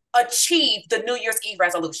even achieve the New Year's Eve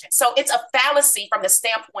resolution. So it's a fallacy from the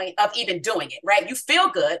standpoint of even doing it, right? You feel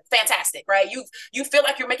good, fantastic, right? You feel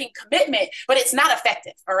like you're making commitment, but it's not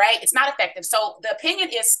effective, all right? It's not effective. So the opinion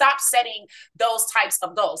is stop setting those types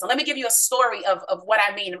of goals. And let me give you a story of what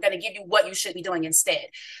I mean. I'm going to give you what you should be doing instead.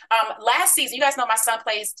 Last season, you guys know my son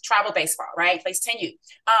plays travel baseball, right? Plays 10U,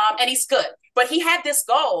 and he's good. But he had this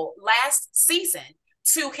goal last season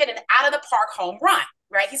to hit an out of the park home run.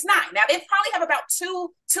 Right, he's 9. Now they probably have about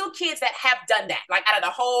two kids that have done that, like out of the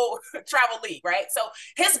whole travel league, right? So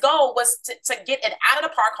his goal was to get an out of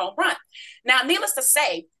the park home run. Now, needless to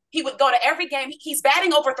say, he would go to every game. He's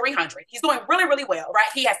batting over 300. He's doing really, really well,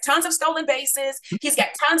 right? He has tons of stolen bases. He's got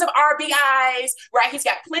tons of RBIs, right? He's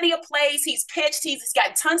got plenty of plays. He's pitched. He's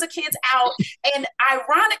got tons of kids out. And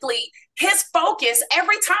ironically, his focus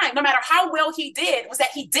every time, no matter how well he did, was that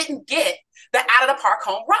he didn't get the out of the park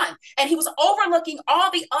home run. And he was overlooking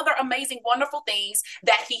all the other amazing, wonderful things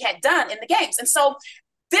that he had done in the games. And so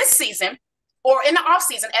this season, or in the off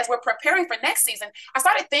season, as we're preparing for next season, I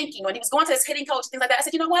started thinking when he was going to his hitting coach, things like that, I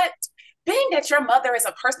said, you know what? Being that your mother is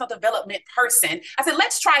a personal development person, I said,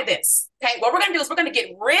 let's try this. Okay, what we're going to do is we're going to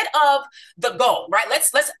get rid of the goal, right?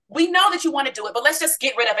 We know that you want to do it, but let's just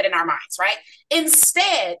get rid of it in our minds, right?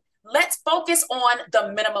 Instead, let's focus on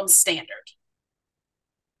the minimum standard.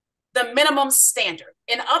 The minimum standard.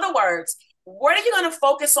 In other words, what are you going to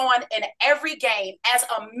focus on in every game as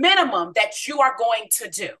a minimum that you are going to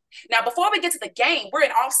do? Now, before we get to the game, we're in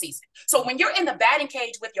off season. So when you're in the batting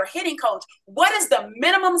cage with your hitting coach, what is the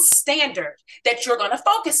minimum standard that you're going to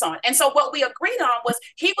focus on? And so what we agreed on was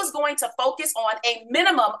he was going to focus on a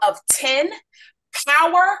minimum of 10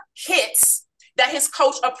 power hits that his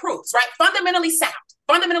coach approves, right? Fundamentally sound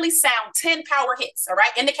 10 power hits, all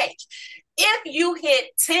right, in the cage. If you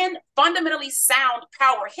hit 10 fundamentally sound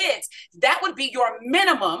power hits, that would be your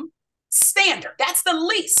minimum standard. That's the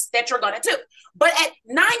least that you're going to do. But at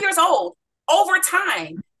 9 years old, over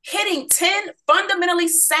time, hitting 10 fundamentally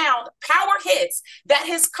sound power hits that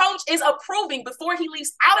his coach is approving before he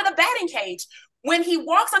leaves out of the batting cage, when he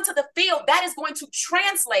walks onto the field, that is going to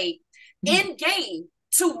translate in game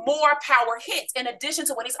to more power hits in addition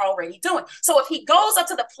to what he's already doing. So if he goes up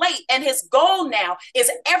to the plate and his goal now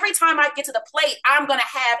is every time I get to the plate, I'm going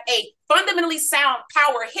to have a fundamentally sound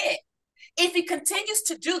power hit. If he continues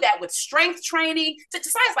to do that with strength training, to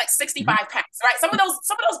size like 65 pounds, right? Some of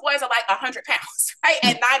those boys are like 100 pounds, right?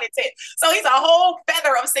 At 9 and 10. So he's a whole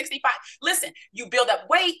feather of 65. Listen, you build up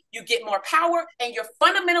weight, you get more power, and you're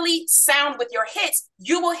fundamentally sound with your hits,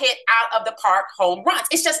 you will hit out of the park home runs.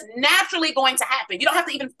 It's just naturally going to happen. You don't have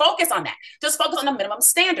to even focus on that. Just focus on the minimum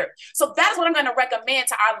standard. So that is what I'm going to recommend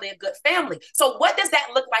to our LiveGood family. So what does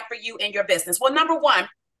that look like for you in your business? Well, number one,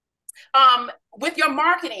 with your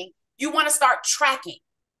marketing, you want to start tracking,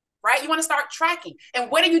 right? You want to start tracking. And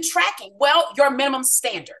what are you tracking? Well, your minimum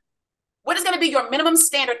standard. What is going to be your minimum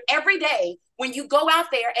standard every day when you go out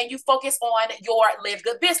there and you focus on your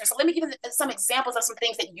LiveGood business? So let me give you some examples of some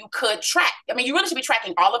things that you could track. I mean, you really should be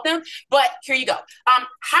tracking all of them, but here you go.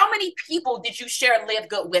 How many people did you share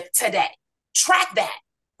LiveGood with today? Track that.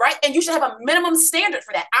 Right? And you should have a minimum standard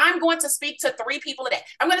for that. I'm going to speak to 3 people a day.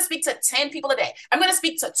 I'm going to speak to 10 people a day. I'm going to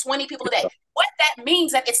speak to 20 people a day. What that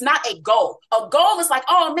means that it's not a goal. A goal is like,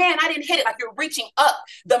 oh man, I didn't hit it. Like you're reaching up.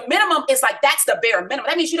 The minimum is like, that's the bare minimum.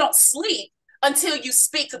 That means you don't sleep until you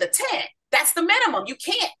speak to the 10. That's the minimum. You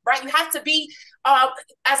can't, right? You have to be,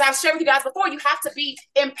 as I've shared with you guys before, you have to be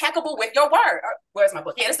impeccable with your word. Where's my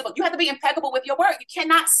book? Yeah, that's the book. You have to be impeccable with your word. You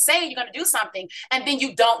cannot say you're going to do something and then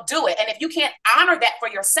you don't do it. And if you can't honor that for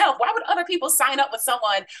yourself, why would other people sign up with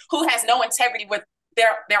someone who has no integrity with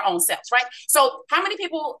their own selves, right? So how many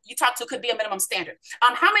people you talk to could be a minimum standard?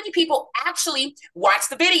 How many people actually watched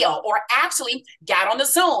the video or actually got on the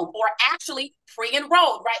Zoom or actually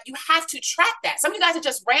pre-enrolled, right? You have to track that. Some of you guys are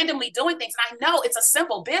just randomly doing things. And I know it's a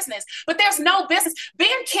simple business, but there's no business. Ben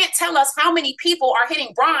can't tell us how many people are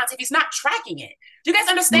hitting bronze if he's not tracking it. Do you guys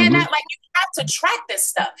understand that? Like, you have to track this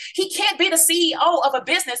stuff. He can't be the CEO of a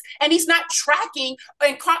business and he's not tracking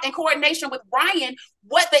in coordination with Ryan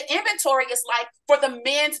what the inventory is like for the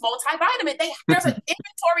men's multivitamin. There's an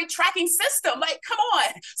inventory tracking system. Like, come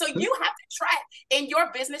on. So you have to track in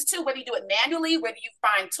your business too, whether you do it manually, whether you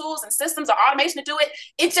find tools and systems or automation to do it.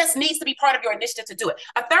 It just needs to be part of your initiative to do it.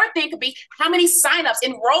 A third thing could be, how many signups,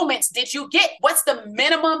 enrollments did you get? What's the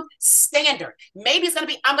minimum standard? Maybe it's going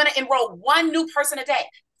to be, I'm going to enroll 1 new person a day.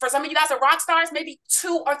 For some of you guys are rock stars, maybe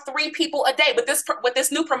 2 or 3 people a day. But with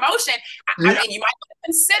this new promotion, I mean, you might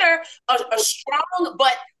consider a strong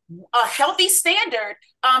but a healthy standard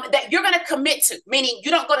that you're going to commit to, meaning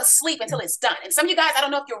you don't go to sleep until it's done. And some of you guys, I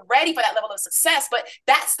don't know if you're ready for that level of success, but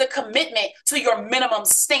that's the commitment to your minimum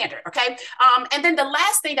standard. Okay. And then the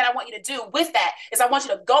last thing that I want you to do with that is I want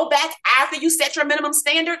you to go back after you set your minimum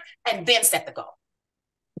standard and then set the goal.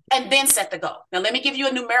 And then set the goal. Now, let me give you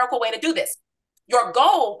a numerical way to do this. Your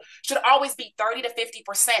goal should always be 30 to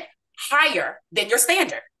 50% higher than your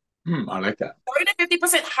standard. I like that. 30 to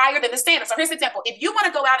 50% higher than the standard. So here's the example. If you want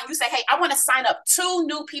to go out and you say, hey, I want to sign up 2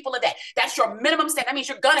 new people a day, that's your minimum standard. That means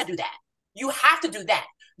you're going to do that. You have to do that.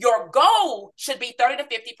 Your goal should be 30 to 50%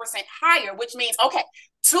 higher, which means, okay,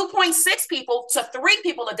 2.6 people to 3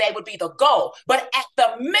 people a day would be the goal. But at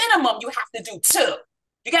the minimum, you have to do 2.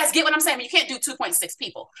 You guys get what I'm saying? I mean, you can't do 2.6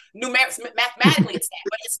 people. Mathematically, it's that,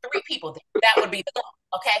 but it's 3 people. That would be the goal.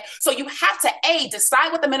 Okay. So you have to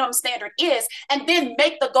decide what the minimum standard is and then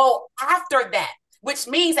make the goal after that, which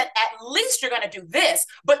means that at least you're going to do this,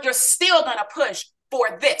 but you're still going to push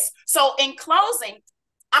for this. So in closing,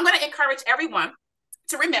 I'm going to encourage everyone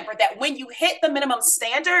to remember that when you hit the minimum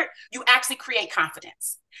standard, you actually create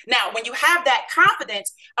confidence. Now, when you have that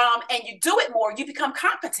confidence and you do it more, you become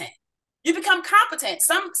competent. You become competent.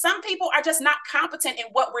 Some people are just not competent in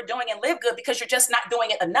what we're doing in LiveGood because you're just not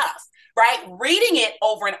doing it enough, right? Reading it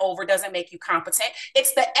over and over doesn't make you competent.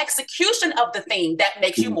 It's the execution of the thing that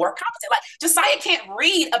makes you more competent. Like Josiah can't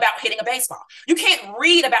read about hitting a baseball. You can't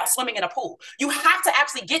read about swimming in a pool. You have to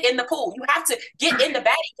actually get in the pool. You have to get in the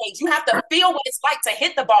batting cage. You have to feel what it's like to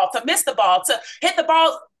hit the ball, to miss the ball, to hit the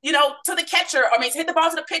ball, to the catcher, to hit the ball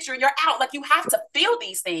to the pitcher and you're out. Like you have to feel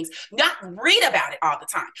these things, not read about it all the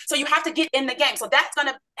time. So you have to get in the game. So that's going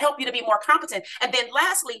to help you to be more competent. And then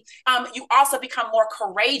lastly, you also become more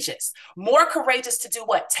courageous to do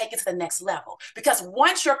what? Take it to the next level. Because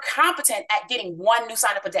once you're competent at getting 1 new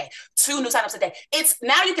sign up a day, 2 new signups a day, it's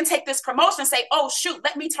now you can take this promotion and say, oh shoot,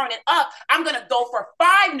 let me turn it up. I'm going to go for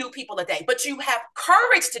 5 new people a day. But you have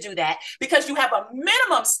courage to do that because you have a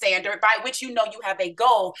minimum standard by which you have a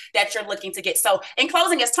goal that you're looking to get. So in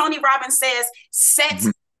closing, as Tony Robbins says, set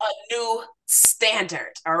a new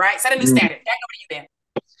standard. All right. Set a new standard. Back over to you, Ben.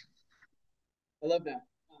 I love that.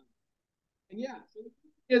 And yeah, so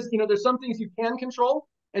is, there's some things you can control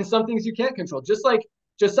and some things you can't control. Just like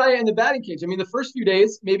Josiah in the batting cage. I mean, the first few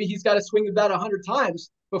days, maybe he's got to swing the bat 100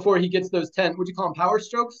 times before he gets those 10. Would you call them power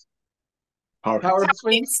strokes? Power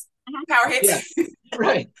swings. Power hits. Yeah.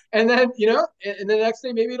 Right. And then, and the next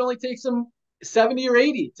day, maybe it only takes him 70 or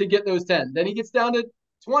 80 to get those 10. Then he gets down to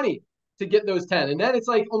 20 to get those 10. And then it's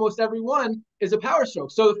like almost every one is a power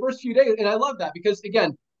stroke. So the first few days, and I love that because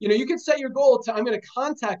again, you can set your goal to, I'm going to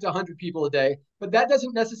contact 100 people a day, but that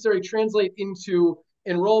doesn't necessarily translate into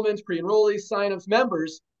enrollments, pre-enrollees, signups,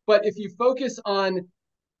 members. But if you focus on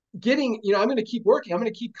getting, I'm going to keep working, I'm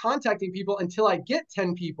going to keep contacting people until I get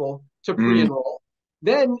 10 people to pre-enroll.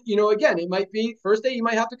 Then, again, it might be first day you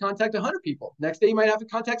might have to contact 100 people. Next day you might have to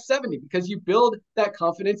contact 70 because you build that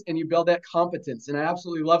confidence and you build that competence. And I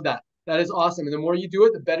absolutely love that. That is awesome. And the more you do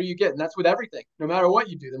it, the better you get. And that's with everything. No matter what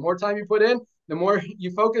you do, the more time you put in, the more you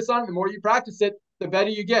focus on it, the more you practice it, the better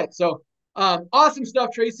you get. So awesome stuff,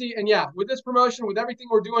 Tracy. And yeah, with this promotion, with everything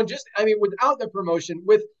we're doing, without the promotion,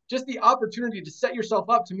 with just the opportunity to set yourself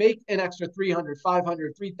up to make an extra $300, $500,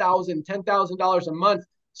 $3,000, $10,000 a month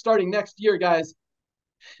starting next year, guys.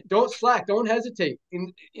 Don't slack. Don't hesitate.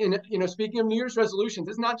 In speaking of New Year's resolutions,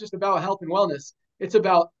 it's not just about health and wellness. It's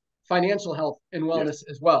about financial health and wellness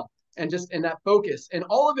as well. And that focus. And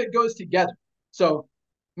all of it goes together. So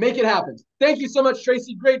make it happen. Thank you so much,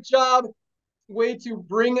 Tracy. Great job. Way to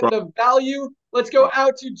bring the value. Let's go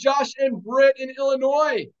out to Josh and Britt in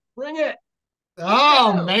Illinois. Bring it.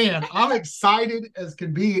 Oh man, I'm excited as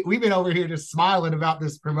can be. We've been over here just smiling about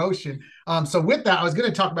this promotion. So with that, I was going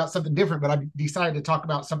to talk about something different, but I decided to talk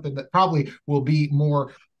about something that probably will be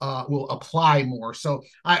more, will apply more. So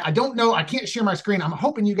I don't know. I can't share my screen. I'm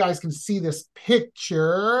hoping you guys can see this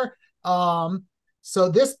picture. So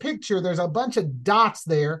this picture, there's a bunch of dots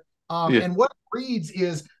there. And what it reads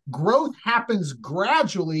is growth happens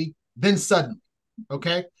gradually, then suddenly.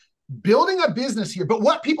 Okay. Building a business here. But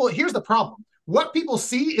here's the problem. What people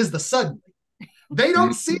see is the suddenly. They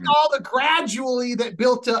don't see all the gradually that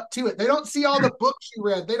built up to it. They don't see all the books you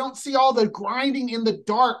read. They don't see all the grinding in the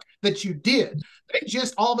dark that you did. They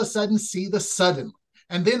just all of a sudden see the suddenly.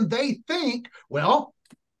 And then they think, well,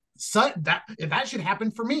 that should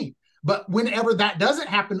happen for me. But whenever that doesn't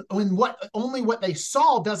happen, when only what they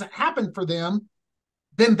saw doesn't happen for them,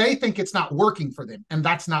 then they think it's not working for them. And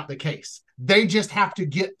that's not the case. They just have to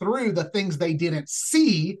get through the things they didn't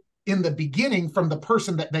see in the beginning from the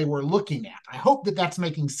person that they were looking at. I hope that that's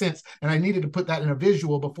making sense. And I needed to put that in a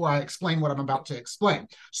visual before I explain what I'm about to explain.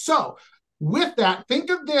 So with that, think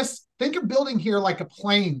of building here like a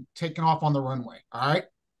plane taking off on the runway. All right.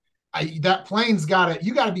 That plane's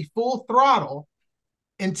you got to be full throttle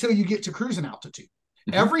until you get to cruising altitude.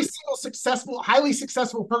 Mm-hmm. Every single highly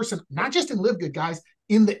successful person, not just in LiveGood, guys,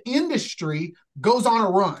 in the industry goes on a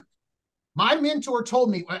run. My mentor told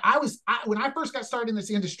me when I first got started in this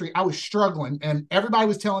industry, I was struggling and everybody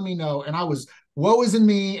was telling me no. And I was woe is in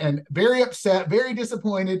me and very upset, very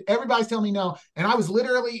disappointed. Everybody's telling me no. And I was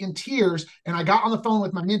literally in tears. And I got on the phone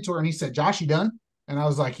with my mentor and he said, Josh, you done? And I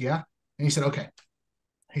was like, yeah. And he said, okay.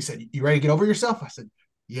 He said, you ready to get over yourself? I said,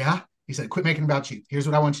 yeah. He said, quit making it about you. Here's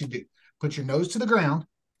what I want you to do. Put your nose to the ground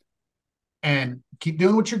and keep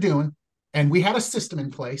doing what you're doing. And we had a system in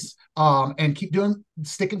place and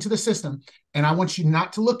sticking to the system. And I want you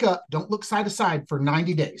not to look up. Don't look side to side for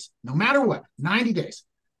 90 days, no matter what, 90 days.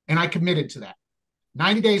 And I committed to that.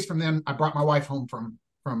 90 days from then, I brought my wife home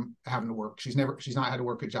from having to work. She's not had to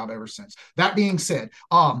work a job ever since. That being said,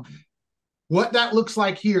 what that looks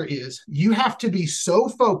like here is you have to be so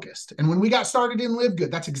focused. And when we got started in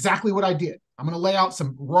LiveGood, that's exactly what I did. I'm going to lay out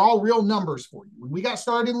some raw, real numbers for you. When we got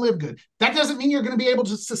started in LiveGood, that doesn't mean you're going to be able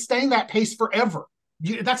to sustain that pace forever.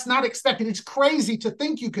 That's not expected. It's crazy to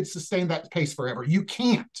think you could sustain that pace forever. You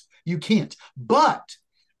can't. But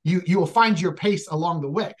you will find your pace along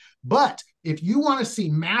the way. But if you want to see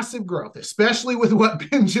massive growth, especially with what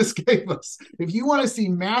Ben just gave us, if you want to see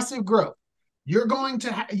massive growth, you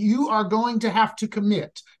are going to have to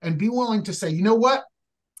commit and be willing to say, you know what?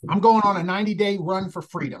 I'm going on a 90-day run for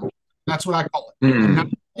freedom. That's what I call it. A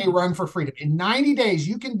 90-day run for freedom. In 90 days,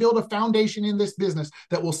 you can build a foundation in this business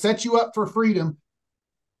that will set you up for freedom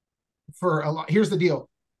for a lot. Here's the deal.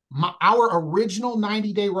 Our original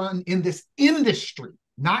 90-day run in this industry,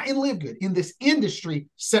 not in LiveGood, in this industry,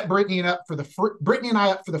 set Brittany and I up for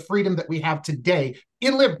the freedom that we have today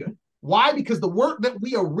in LiveGood. Why? Because the work that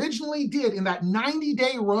we originally did in that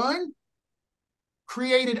 90-day run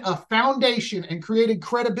created a foundation and created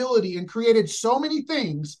credibility and created so many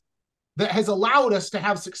things that has allowed us to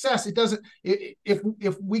have success.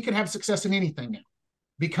 If we could have success in anything now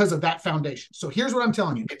because of that foundation. So here's what I'm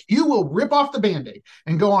telling you. If you will rip off the Band-Aid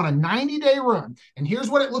and go on a 90-day run, and here's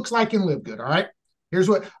what it looks like in LiveGood, all right? Here's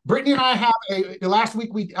what Brittany and I have last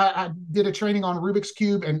week I did a training on Rubik's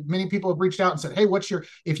Cube, and many people have reached out and said, hey,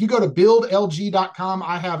 if you go to buildlg.com,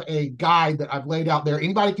 I have a guide that I've laid out there.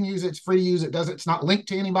 Anybody can use it. It's free to use. It's not linked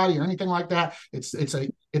to anybody or anything like that. It's a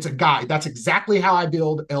guide. That's exactly how I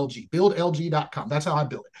build LG, buildlg.com. That's how I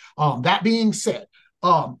build it. That being said,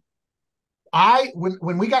 when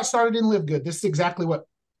we got started in LiveGood, this is exactly what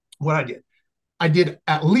I did. I did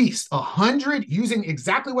at least 100, using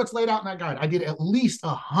exactly what's laid out in that guide. I did at least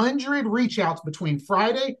 100 reach outs between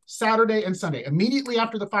Friday, Saturday, and Sunday, immediately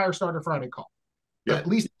after the FireStarter Friday call. Yep. At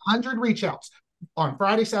least 100 reach outs on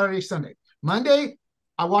Friday, Saturday, Sunday. Monday,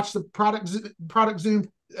 I watched the product Zoom.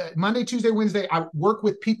 Monday, Tuesday, Wednesday, I work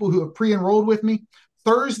with people who have pre-enrolled with me.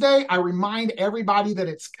 Thursday, I remind everybody that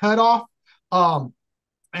it's cut off.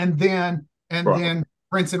 And then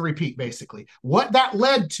rinse and repeat, basically. What that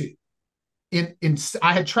led to,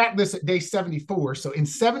 I had tracked this at day 74. So in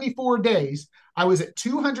 74 days, I was at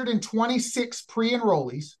 226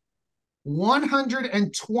 pre-enrollees.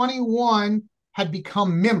 121 had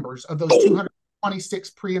become members of those 226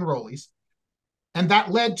 pre-enrollees. And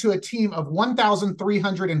that led to a team of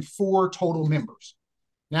 1,304 total members.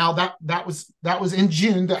 Now that was in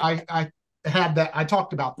June that I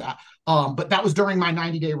talked about that. But that was during my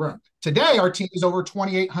 90-day run. Today, our team is over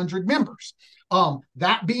 2,800 members.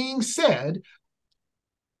 That being said,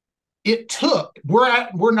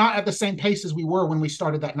 we're not at the same pace as we were when we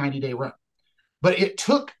started that 90-day run. But it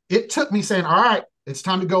took me saying, all right, it's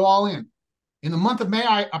time to go all in. In the month of May,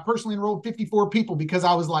 I personally enrolled 54 people because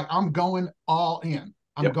I was like, I'm going all in.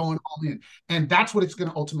 I'm going all in. And that's what it's going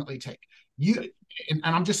to ultimately take. And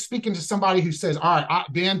I'm just speaking to somebody who says, all right,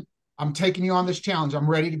 Ben, I'm taking you on this challenge. I'm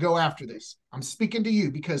ready to go after this. I'm speaking to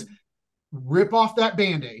you because rip off that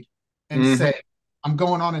Band-Aid and say, I'm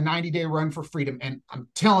going on a 90-day run for freedom. And I'm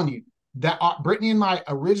telling you that Brittany and my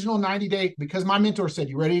original 90-day, because my mentor said,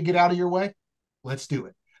 you ready to get out of your way? Let's do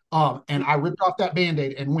it. And I ripped off that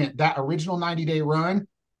Band-Aid and went. That original 90-day run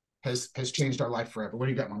has changed our life forever. What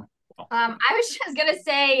do you got, Mama? I was just going to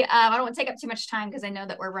say, I don't want to take up too much time because I know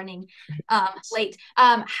that we're running late.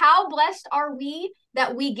 How blessed are we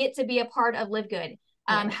that we get to be a part of LiveGood?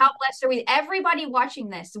 How blessed are we? Everybody watching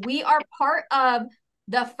this, we are part of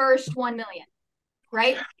the first 1 million,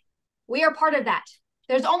 right? We are part of that.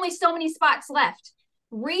 There's only so many spots left.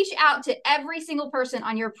 reach out to every single person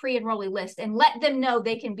on your pre-enrollee list and let them know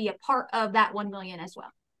they can be a part of that 1 million as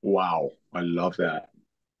well. Wow. I love that.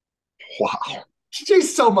 Wow.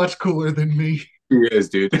 TJ's so much cooler than me. He is,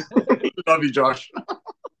 dude. Love you, Josh.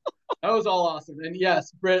 That was all awesome. And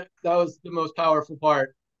yes, Britt, that was the most powerful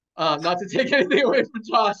part. Not to take anything away from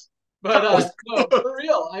Josh, but no, for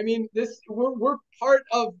real. I mean, we're part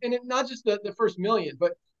of, and not just the first million,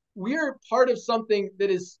 but we're part of something that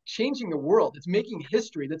is changing the world. It's making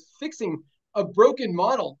history. That's fixing a broken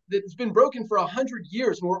model that's been broken for 100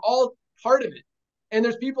 years, and we're all part of it. And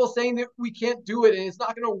there's people saying that we can't do it and it's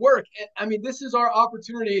not going to work. And I mean, this is our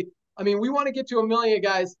opportunity. I mean, we want to get to 1 million,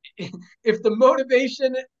 guys. If the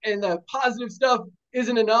motivation and the positive stuff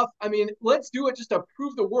isn't enough, I mean, let's do it just to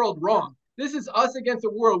prove the world wrong. This is us against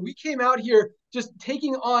the world. We came out here just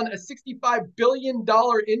taking on a $65 billion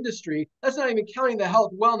industry. That's not even counting the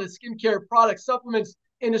health, wellness, skincare, products, supplements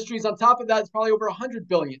industries. On top of that, it's probably over 100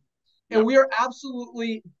 billion. And we are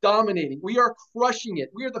absolutely dominating. We are crushing it.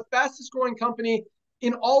 We are the fastest growing company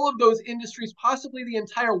in all of those industries, possibly the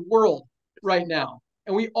entire world right now.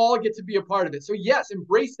 And we all get to be a part of it. So yes,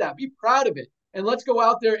 embrace that. Be proud of it. And let's go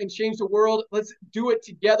out there and change the world. Let's do it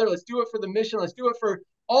together. Let's do it for the mission. Let's do it for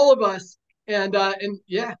all of us. And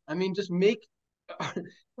yeah, I mean, just make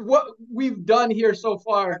what we've done here so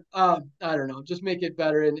far. I don't know, just make it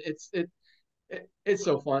better. And it's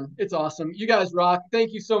so fun. It's awesome. You guys rock.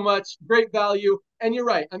 Thank you so much. Great value. And you're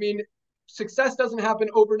right. I mean, success doesn't happen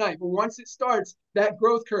overnight, but once it starts, that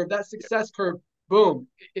growth curve, that success curve, boom,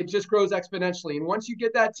 it just grows exponentially. And once you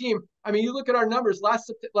get that team, I mean, you look at our numbers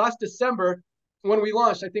last December when we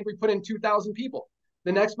launched, I think we put in 2,000 people.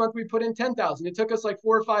 The next month we put in 10,000. It took us like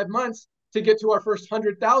 4 or 5 months to get to our first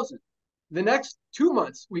 100,000. The next 2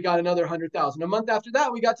 months, we got another 100,000. A month after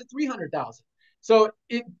that, we got to 300,000. So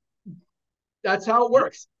that's how it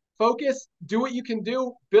works. Focus, do what you can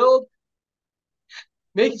do, build,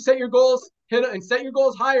 set your goals, hit and set your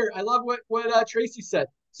goals higher. I love what Tracy said.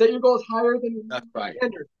 Set your goals higher than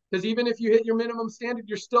standard. Because even if you hit your minimum standard,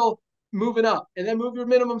 you're still moving up. And then move your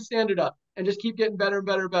minimum standard up and just keep getting better and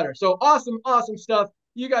better and better. So awesome stuff.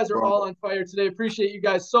 You guys are all on fire today. Appreciate you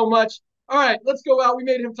guys so much. All right, let's go out. We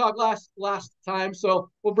made him talk last time, so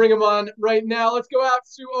we'll bring him on right now. Let's go out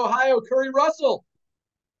to Ohio. Curry Russell.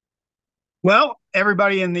 Well,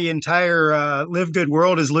 everybody in the entire LiveGood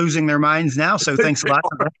world is losing their minds now. So thanks a lot.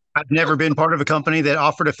 I've never been part of a company that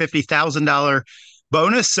offered a $50,000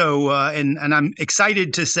 bonus. So, and I'm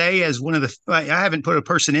excited to say, as one of the, I haven't put a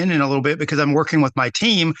person in a little bit because I'm working with my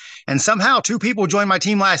team, and somehow 2 people joined my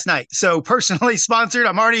team last night. So personally sponsored,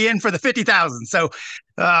 I'm already in for the 50,000. So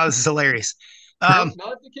this is hilarious. Not if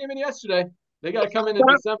they came in yesterday. They got to come in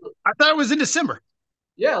December. I thought it was in December.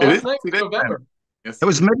 Yeah, last night was November. Yes. It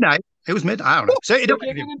was midnight. It was midnight. I don't know. So it don't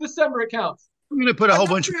came in December. It counts. I'm going to put a whole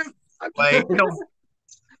bunch of way.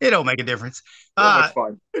 It don't make a difference.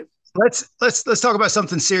 Let's talk about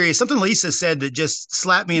something serious. Something Lisa said that just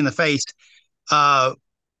slapped me in the face.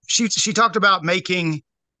 She talked about making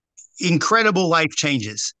incredible life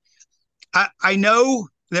changes. I know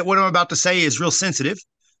that what I'm about to say is real sensitive,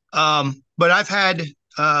 but I've had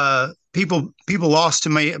people lost to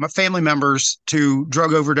my family members to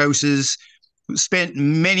drug overdoses, spent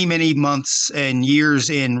many months and years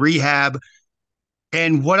in rehab.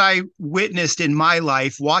 And what I witnessed in my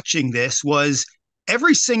life watching this was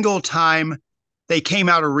every single time they came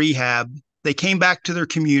out of rehab, they came back to their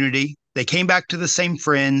community, they came back to the same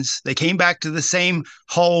friends, they came back to the same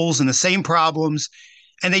holes and the same problems,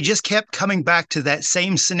 and they just kept coming back to that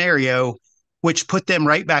same scenario, which put them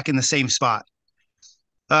right back in the same spot.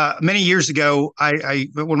 Many years ago,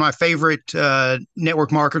 one of my favorite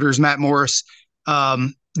network marketers, Matt Morris,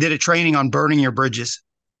 did a training on burning your bridges.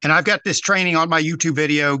 And I've got this training on my YouTube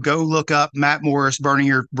video. Go look up Matt Morris, Burning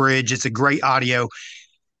Your Bridge. It's a great audio.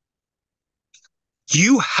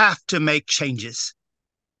 You have to make changes.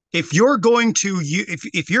 If you're going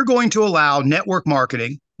to allow network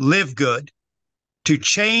marketing, LiveGood, to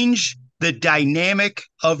change the dynamic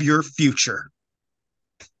of your future,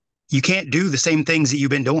 you can't do the same things that you've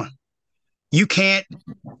been doing. You can't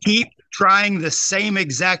keep trying the same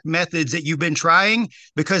exact methods that you've been trying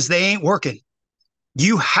because they ain't working.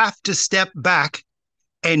 You have to step back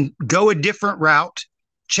and go a different route,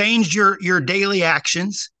 change your daily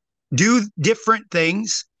actions, do different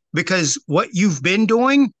things, because what you've been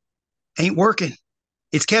doing ain't working.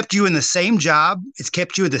 It's kept you in the same job. It's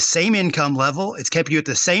kept you at the same income level. It's kept you at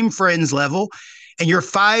the same friends level. And your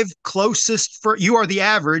 5 closest, you are the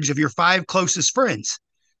average of your 5 closest friends.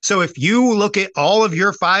 So if you look at all of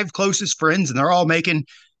your 5 closest friends and they're all making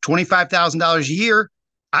 $25,000 a year,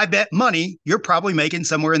 I bet money you're probably making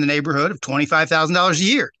somewhere in the neighborhood of $25,000 a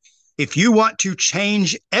year. If you want to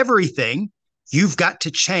change everything, you've got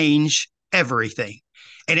to change everything.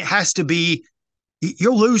 And it has to be,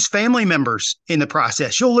 you'll lose family members in the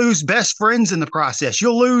process. You'll lose best friends in the process.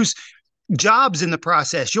 You'll lose jobs in the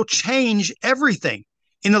process. You'll change everything.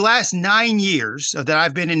 In the last 9 years that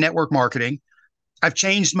I've been in network marketing, I've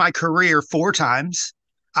changed my career 4 times.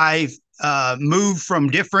 I've moved from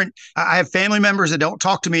I have family members that don't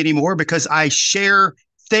talk to me anymore because I share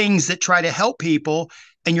things that try to help people.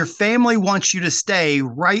 And your family wants you to stay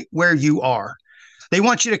right where you are. They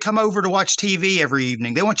want you to come over to watch TV every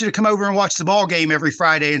evening. They want you to come over and watch the ball game every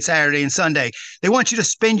Friday and Saturday and Sunday. They want you to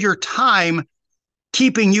spend your time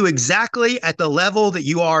keeping you exactly at the level that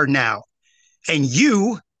you are now. And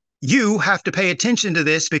you have to pay attention to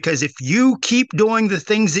this, because if you keep doing the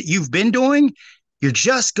things that you've been doing, you're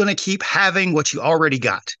just going to keep having what you already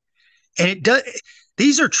got. And it does.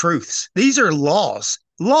 These are truths. These are laws.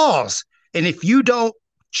 And if you don't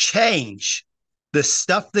change the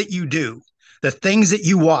stuff that you do, the things that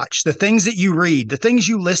you watch, the things that you read, the things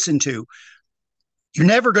you listen to, you're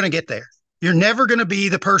never going to get there. You're never going to be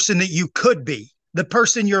the person that you could be, the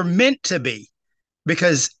person you're meant to be,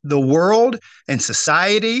 because the world and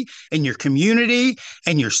society and your community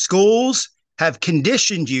and your schools have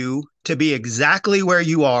conditioned you to be exactly where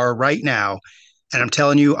you are right now. And I'm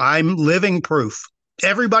telling you, I'm living proof.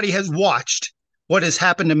 Everybody has watched what has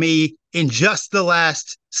happened to me in just the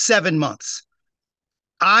last 7 months.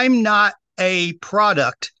 I'm not a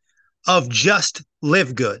product of just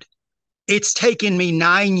LiveGood. It's taken me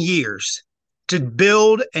 9 years to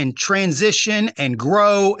build and transition and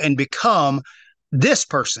grow and become this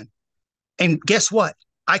person. And guess what?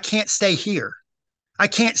 I can't stay here. I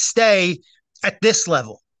can't stay at this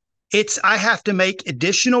level. I have to make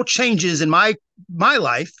additional changes in my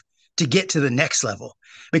life to get to the next level.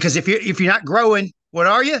 Because if you're not growing, what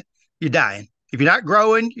are you? You're dying. If you're not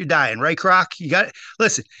growing, you're dying. Right, Croc?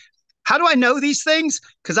 Listen, how do I know these things?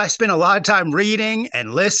 Because I spent a lot of time reading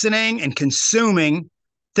and listening and consuming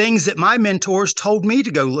things that my mentors told me to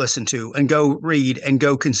go listen to and go read and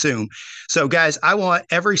go consume. So guys, I want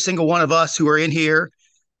every single one of us who are in here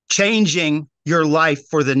changing your life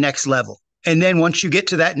for the next level. And then once you get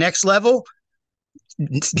to that next level,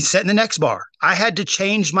 setting the next bar. I had to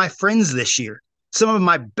change my friends this year. Some of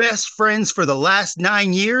my best friends for the last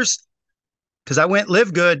 9 years, because I went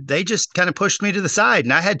LiveGood, they just kind of pushed me to the side,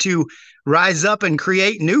 and I had to rise up and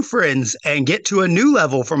create new friends and get to a new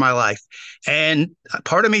level for my life. And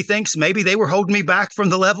part of me thinks maybe they were holding me back from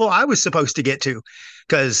the level I was supposed to get to,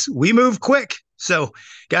 because we move quick. So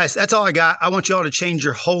guys, that's all I got. I want you all to change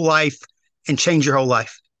your whole life and change your whole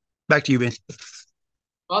life. Back to you, Ben.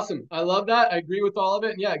 Awesome. I love that. I agree with all of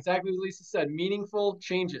it. And yeah, exactly as Lisa said, meaningful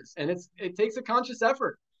changes. And it takes a conscious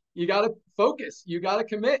effort. You got to focus. You got to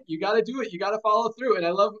commit. You got to do it. You got to follow through. And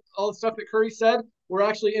I love all the stuff that Curry said. We're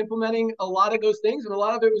actually implementing a lot of those things. And a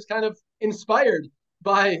lot of it was kind of inspired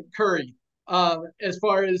by Curry as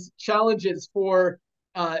far as challenges for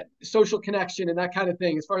social connection and that kind of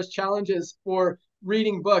thing, as far as challenges for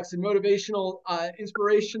reading books and motivational,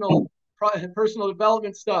 inspirational, personal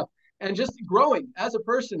development stuff, and just growing as a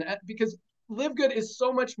person, because LiveGood is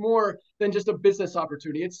so much more than just a business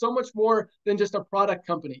opportunity. It's so much more than just a product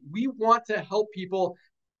company. We want to help people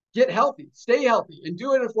get healthy, stay healthy, and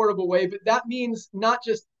do it in an affordable way. But that means not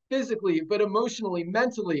just physically, but emotionally,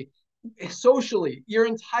 mentally, socially, your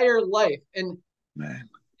entire life. And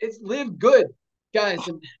it's LiveGood, guys.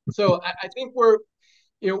 And so I think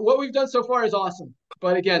what we've done so far is awesome.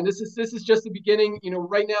 But again, this is just the beginning.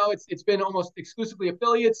 Right now it's been almost exclusively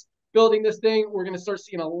affiliates building this thing. We're going to start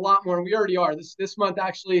seeing a lot more, and we already are. This month,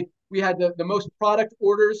 actually, we had the most product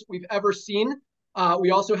orders we've ever seen.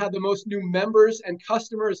 We also had the most new members and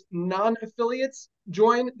customers, non-affiliates,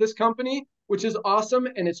 join this company, which is awesome,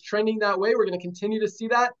 and it's trending that way. We're going to continue to see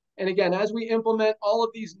that. And again, as we implement all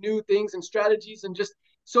of these new things and strategies and just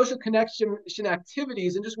social connection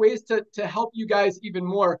activities and just ways to help you guys even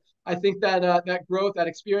more, I think that that growth, that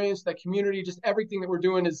experience, that community, just everything that we're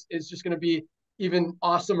doing is just going to be even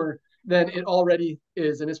awesomer than it already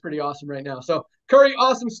is. And it's pretty awesome right now. So Curry,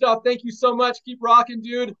 awesome stuff. Thank you so much. Keep rocking,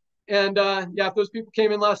 dude. And yeah, if those people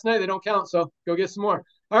came in last night, they don't count. So go get some more.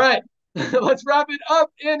 All right, let's wrap it up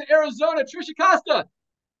in Arizona. Trisha Costa.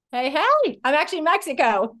 Hey, I'm actually in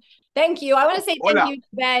Mexico. Thank you. I want to say thank Hola. you to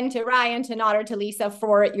Ben, to Ryan, to Nader, to Lisa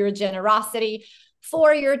for your generosity,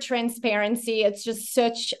 for your transparency. It's just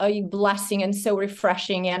such a blessing and so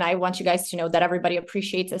refreshing. And I want you guys to know that everybody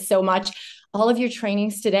appreciates it so much. All of your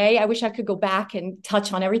trainings today, I wish I could go back and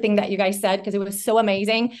touch on everything that you guys said because it was so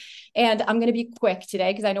amazing. And I'm going to be quick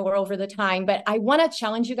today because I know we're over the time, but I want to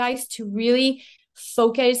challenge you guys to really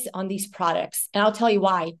focus on these products. And I'll tell you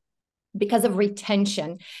why. Because of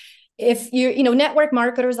retention. If you network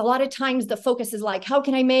marketers, a lot of times the focus is like, how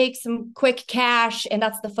can I make some quick cash? And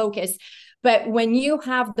that's the focus. But when you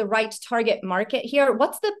have the right target market here,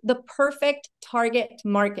 what's the perfect target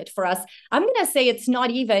market for us? I'm going to say it's not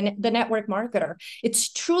even the network marketer.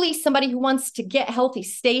 It's truly somebody who wants to get healthy,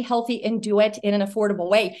 stay healthy, and do it in an affordable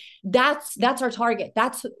way. That's our target.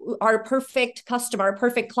 That's our perfect customer, our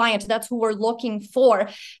perfect client. That's who we're looking for,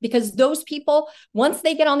 because those people, once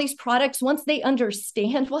they get on these products, once they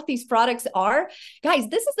understand what these products are, guys,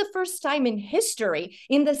 this is the first time in history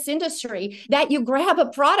in this industry that you grab a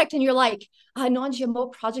product and you're like,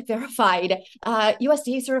 non-GMO project verified,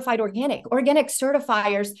 USDA certified organic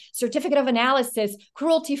certifiers, certificate of analysis,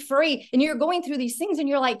 cruelty free. And you're going through these things and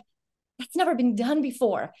you're like, that's never been done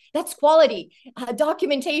before. That's quality.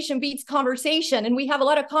 Documentation beats conversation. And we have a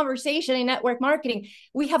lot of conversation in network marketing.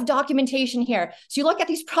 We have documentation here. So you look at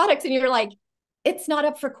these products and you're like, it's not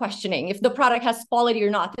up for questioning if the product has quality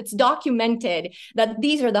or not. It's documented that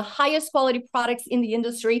these are the highest quality products in the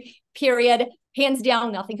industry, period. Hands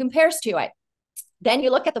down, nothing compares to it. Then you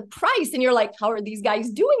look at the price and you're like, how are these guys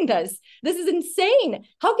doing this? This is insane.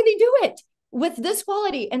 How can they do it with this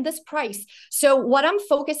quality and this price? So what I'm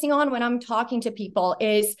focusing on when I'm talking to people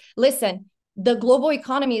is, listen, the global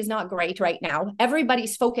economy is not great right now.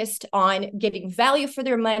 Everybody's focused on getting value for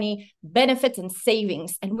their money, benefits, and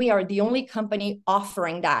savings. And we are the only company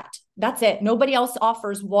offering that. That's it. Nobody else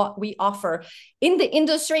offers what we offer in the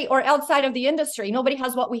industry or outside of the industry. Nobody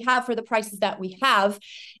has what we have for the prices that we have.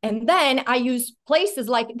 And then I use places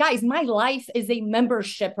like, guys, my life is a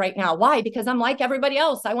membership right now. Why? Because I'm like everybody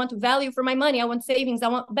else. I want value for my money. I want savings. I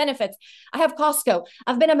want benefits. I have Costco.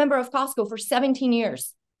 I've been a member of Costco for 17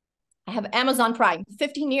 years. I have Amazon Prime,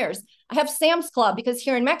 15 years. I have Sam's Club because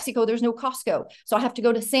here in Mexico, there's no Costco. So I have to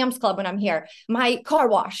go to Sam's Club when I'm here. My car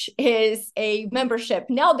wash is a membership.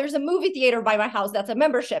 Now there's a movie theater by my house. That's a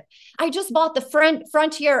membership. I just bought the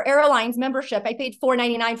Frontier Airlines membership. I paid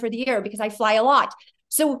 $4.99 for the year because I fly a lot.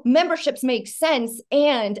 So memberships make sense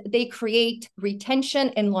and they create retention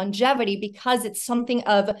and longevity because it's something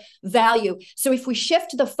of value. So if we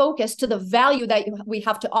shift the focus to the value that we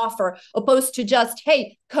have to offer, opposed to just,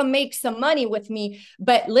 hey, come make some money with me.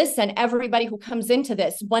 But listen, everybody who comes into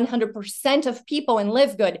this, 100% of people in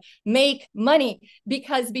LiveGood make money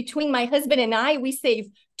because between my husband and I, we save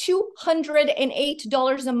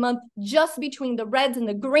 $208 a month just between the reds and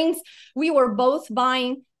the greens. We were both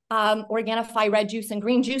buying Organifi red juice and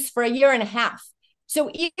green juice for a year and a half. So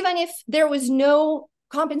even if there was no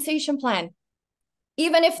compensation plan,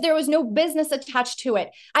 even if there was no business attached to it,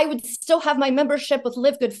 I would still have my membership with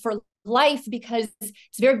LiveGood for life because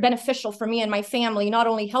it's very beneficial for me and my family, not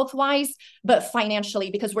only health-wise, but financially,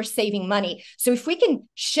 because we're saving money. So if we can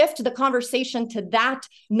shift the conversation to that,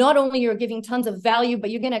 not only you're giving tons of value, but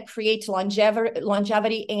you're going to create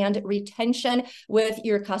longevity and retention with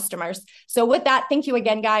your customers. So with that, thank you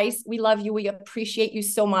again, guys. We love you. We appreciate you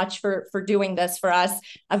so much for doing this for us.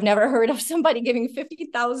 I've never heard of somebody giving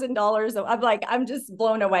 $50,000. I'm just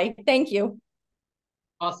blown away. Thank you.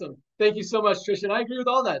 Awesome. Thank you so much, Tricia. And I agree with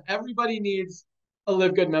all that. Everybody needs a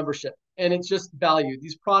LiveGood membership, and it's just value.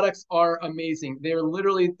 These products are amazing. They're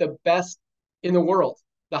literally the best in the world,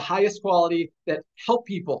 the highest quality that help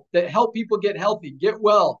people get healthy, get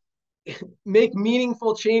well, make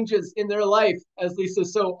meaningful changes in their life, as Lisa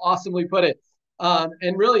so awesomely put it.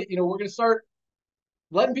 And really, we're going to start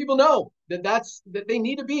letting people know that they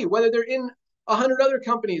need to be, whether they're in 100 other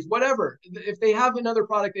companies, whatever. If they have another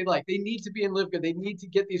product they like, they need to be in LiveGood. They need to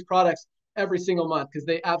get these products every single month because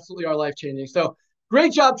they absolutely are life-changing. So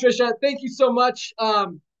great job, Tricia. Thank you so much.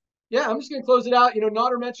 Yeah, I'm just going to close it out.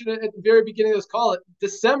 Nader mentioned it at the very beginning of this call.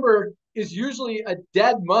 December is usually a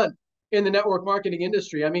dead month in the network marketing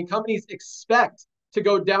industry. I mean, companies expect to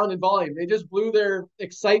go down in volume. They just blew their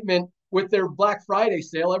excitement with their Black Friday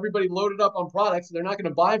sale. Everybody loaded up on products. So they're not going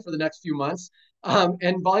to buy for the next few months.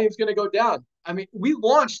 And volume's going to go down. I mean, we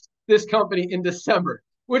launched this company in December,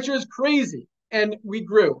 which was crazy. And we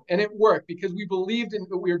grew and it worked because we believed in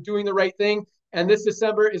we were doing the right thing. And this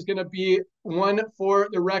December is going to be one for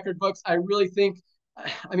the record books. I really think,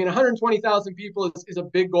 120,000 people is a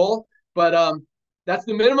big goal, but that's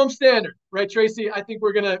the minimum standard, right, Tracy? I think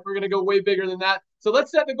we're gonna go way bigger than that. So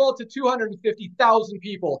let's set the goal to 250,000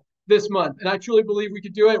 people this month. And I truly believe we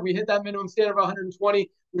could do it. We hit that minimum standard of 120.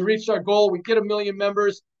 We reached our goal. We get 1 million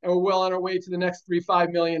members, and we're well on our way to the next 5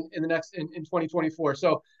 million in 2024.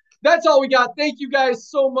 So that's all we got. Thank you guys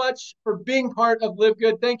so much for being part of Live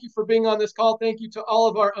Good. Thank you for being on this call. Thank you to all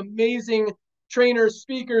of our amazing trainers,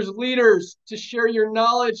 speakers, leaders to share your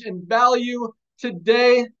knowledge and value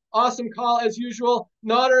today. Awesome call as usual.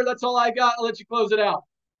 Nodder, that's all I got. I'll let you close it out.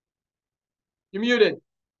 You're muted.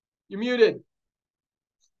 You're muted.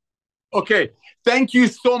 Okay. Thank you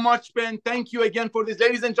so much, Ben. Thank you again for this.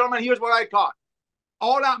 Ladies and gentlemen, here's what I caught.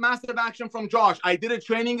 All out massive action from Josh. I did a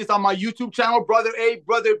training. It's on my YouTube channel, Brother A,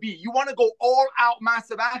 Brother B. You want to go all out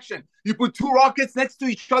massive action. You put 2 rockets next to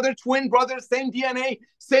each other, twin brothers, same DNA,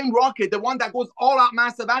 same rocket. The one that goes all out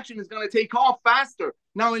massive action is going to take off faster.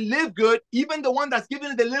 Now in Live Good, even the one that's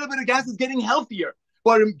giving it a little bit of gas is getting healthier.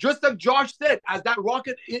 But just like Josh said, as that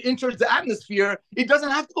rocket enters the atmosphere, it doesn't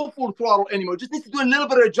have to go full throttle anymore. It just needs to do a little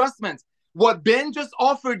bit of adjustments. What Ben just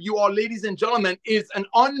offered you all, ladies and gentlemen, is an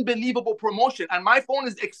unbelievable promotion. And my phone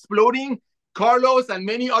is exploding. Carlos and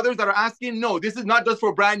many others that are asking, no, this is not just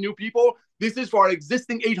for brand new people. This is for our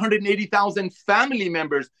existing 880,000 family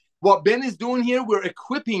members. What Ben is doing here, we're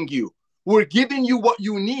equipping you. We're giving you what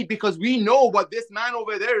you need because we know what this man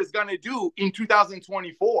over there is going to do in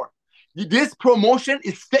 2024. This promotion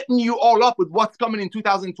is setting you all up with what's coming in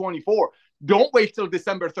 2024. Don't wait till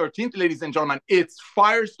December 13th, ladies and gentlemen. It's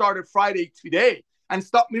FireStarter Friday today. And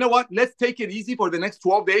stop, you know what? Let's take it easy for the next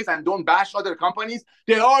 12 days and don't bash other companies.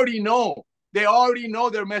 They already know. They already know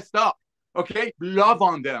they're messed up. Okay? Love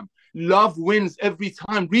on them. Love wins every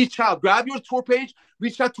time. Reach out. Grab your tour page.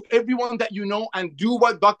 Reach out to everyone that you know and do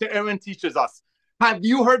what Dr. Aaron teaches us. Have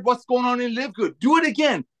you heard what's going on in Live Good? Do it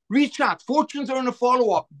again. Reach out. Fortunes are in a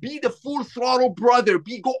follow-up. Be the full throttle brother.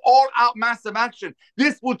 Go all out massive action.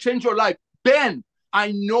 This will change your life. Ben,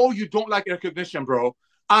 I know you don't like recognition, bro.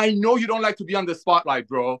 I know you don't like to be on the spotlight,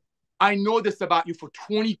 bro. I know this about you for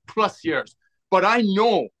 20 plus years, but I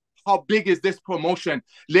know how big is this promotion.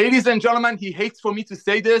 Ladies and gentlemen, he hates for me to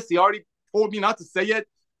say this. He already told me not to say it,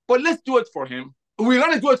 but let's do it for him. We're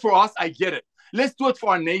going to do it for us. I get it. Let's do it for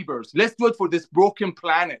our neighbors. Let's do it for this broken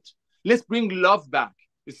planet. Let's bring love back.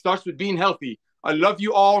 It starts with being healthy. I love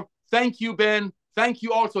you all. Thank you, Ben. Thank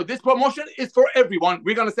you all. So this promotion is for everyone.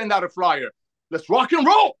 We're going to send out a flyer. Let's rock and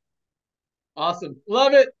roll. Awesome.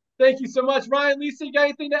 Love it. Thank you so much. Ryan, Lisa, you got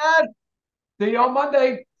anything to add? See you on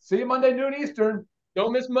Monday. See you Monday, noon Eastern.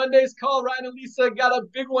 Don't miss Monday's call. Ryan and Lisa got a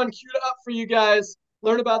big one queued up for you guys.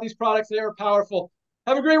 Learn about these products. They are powerful.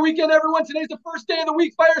 Have a great weekend, everyone. Today's the first day of the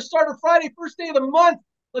week. FireStarter Friday, first day of the month.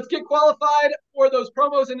 Let's get qualified for those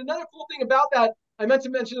promos. And another cool thing about that, I meant to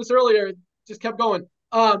mention this earlier, just kept going.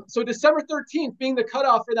 So December 13th being the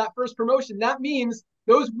cutoff for that first promotion, that means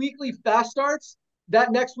those weekly fast starts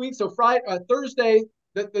that next week. So Thursday,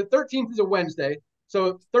 the 13th is a Wednesday.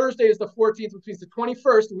 So Thursday is the 14th, which means the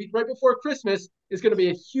 21st, the week right before Christmas, is going to be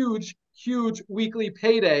a huge, huge weekly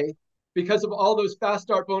payday because of all those fast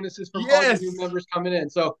start bonuses from all the new members coming in.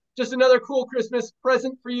 So just another cool Christmas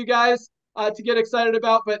present for you guys to get excited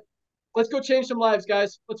about. But let's go change some lives,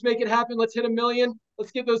 guys. Let's make it happen. Let's hit 1 million.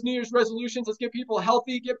 Let's get those New Year's resolutions. Let's get people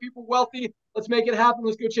healthy, get people wealthy. Let's make it happen.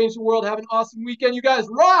 Let's go change the world. Have an awesome weekend. You guys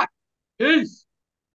rock. Peace.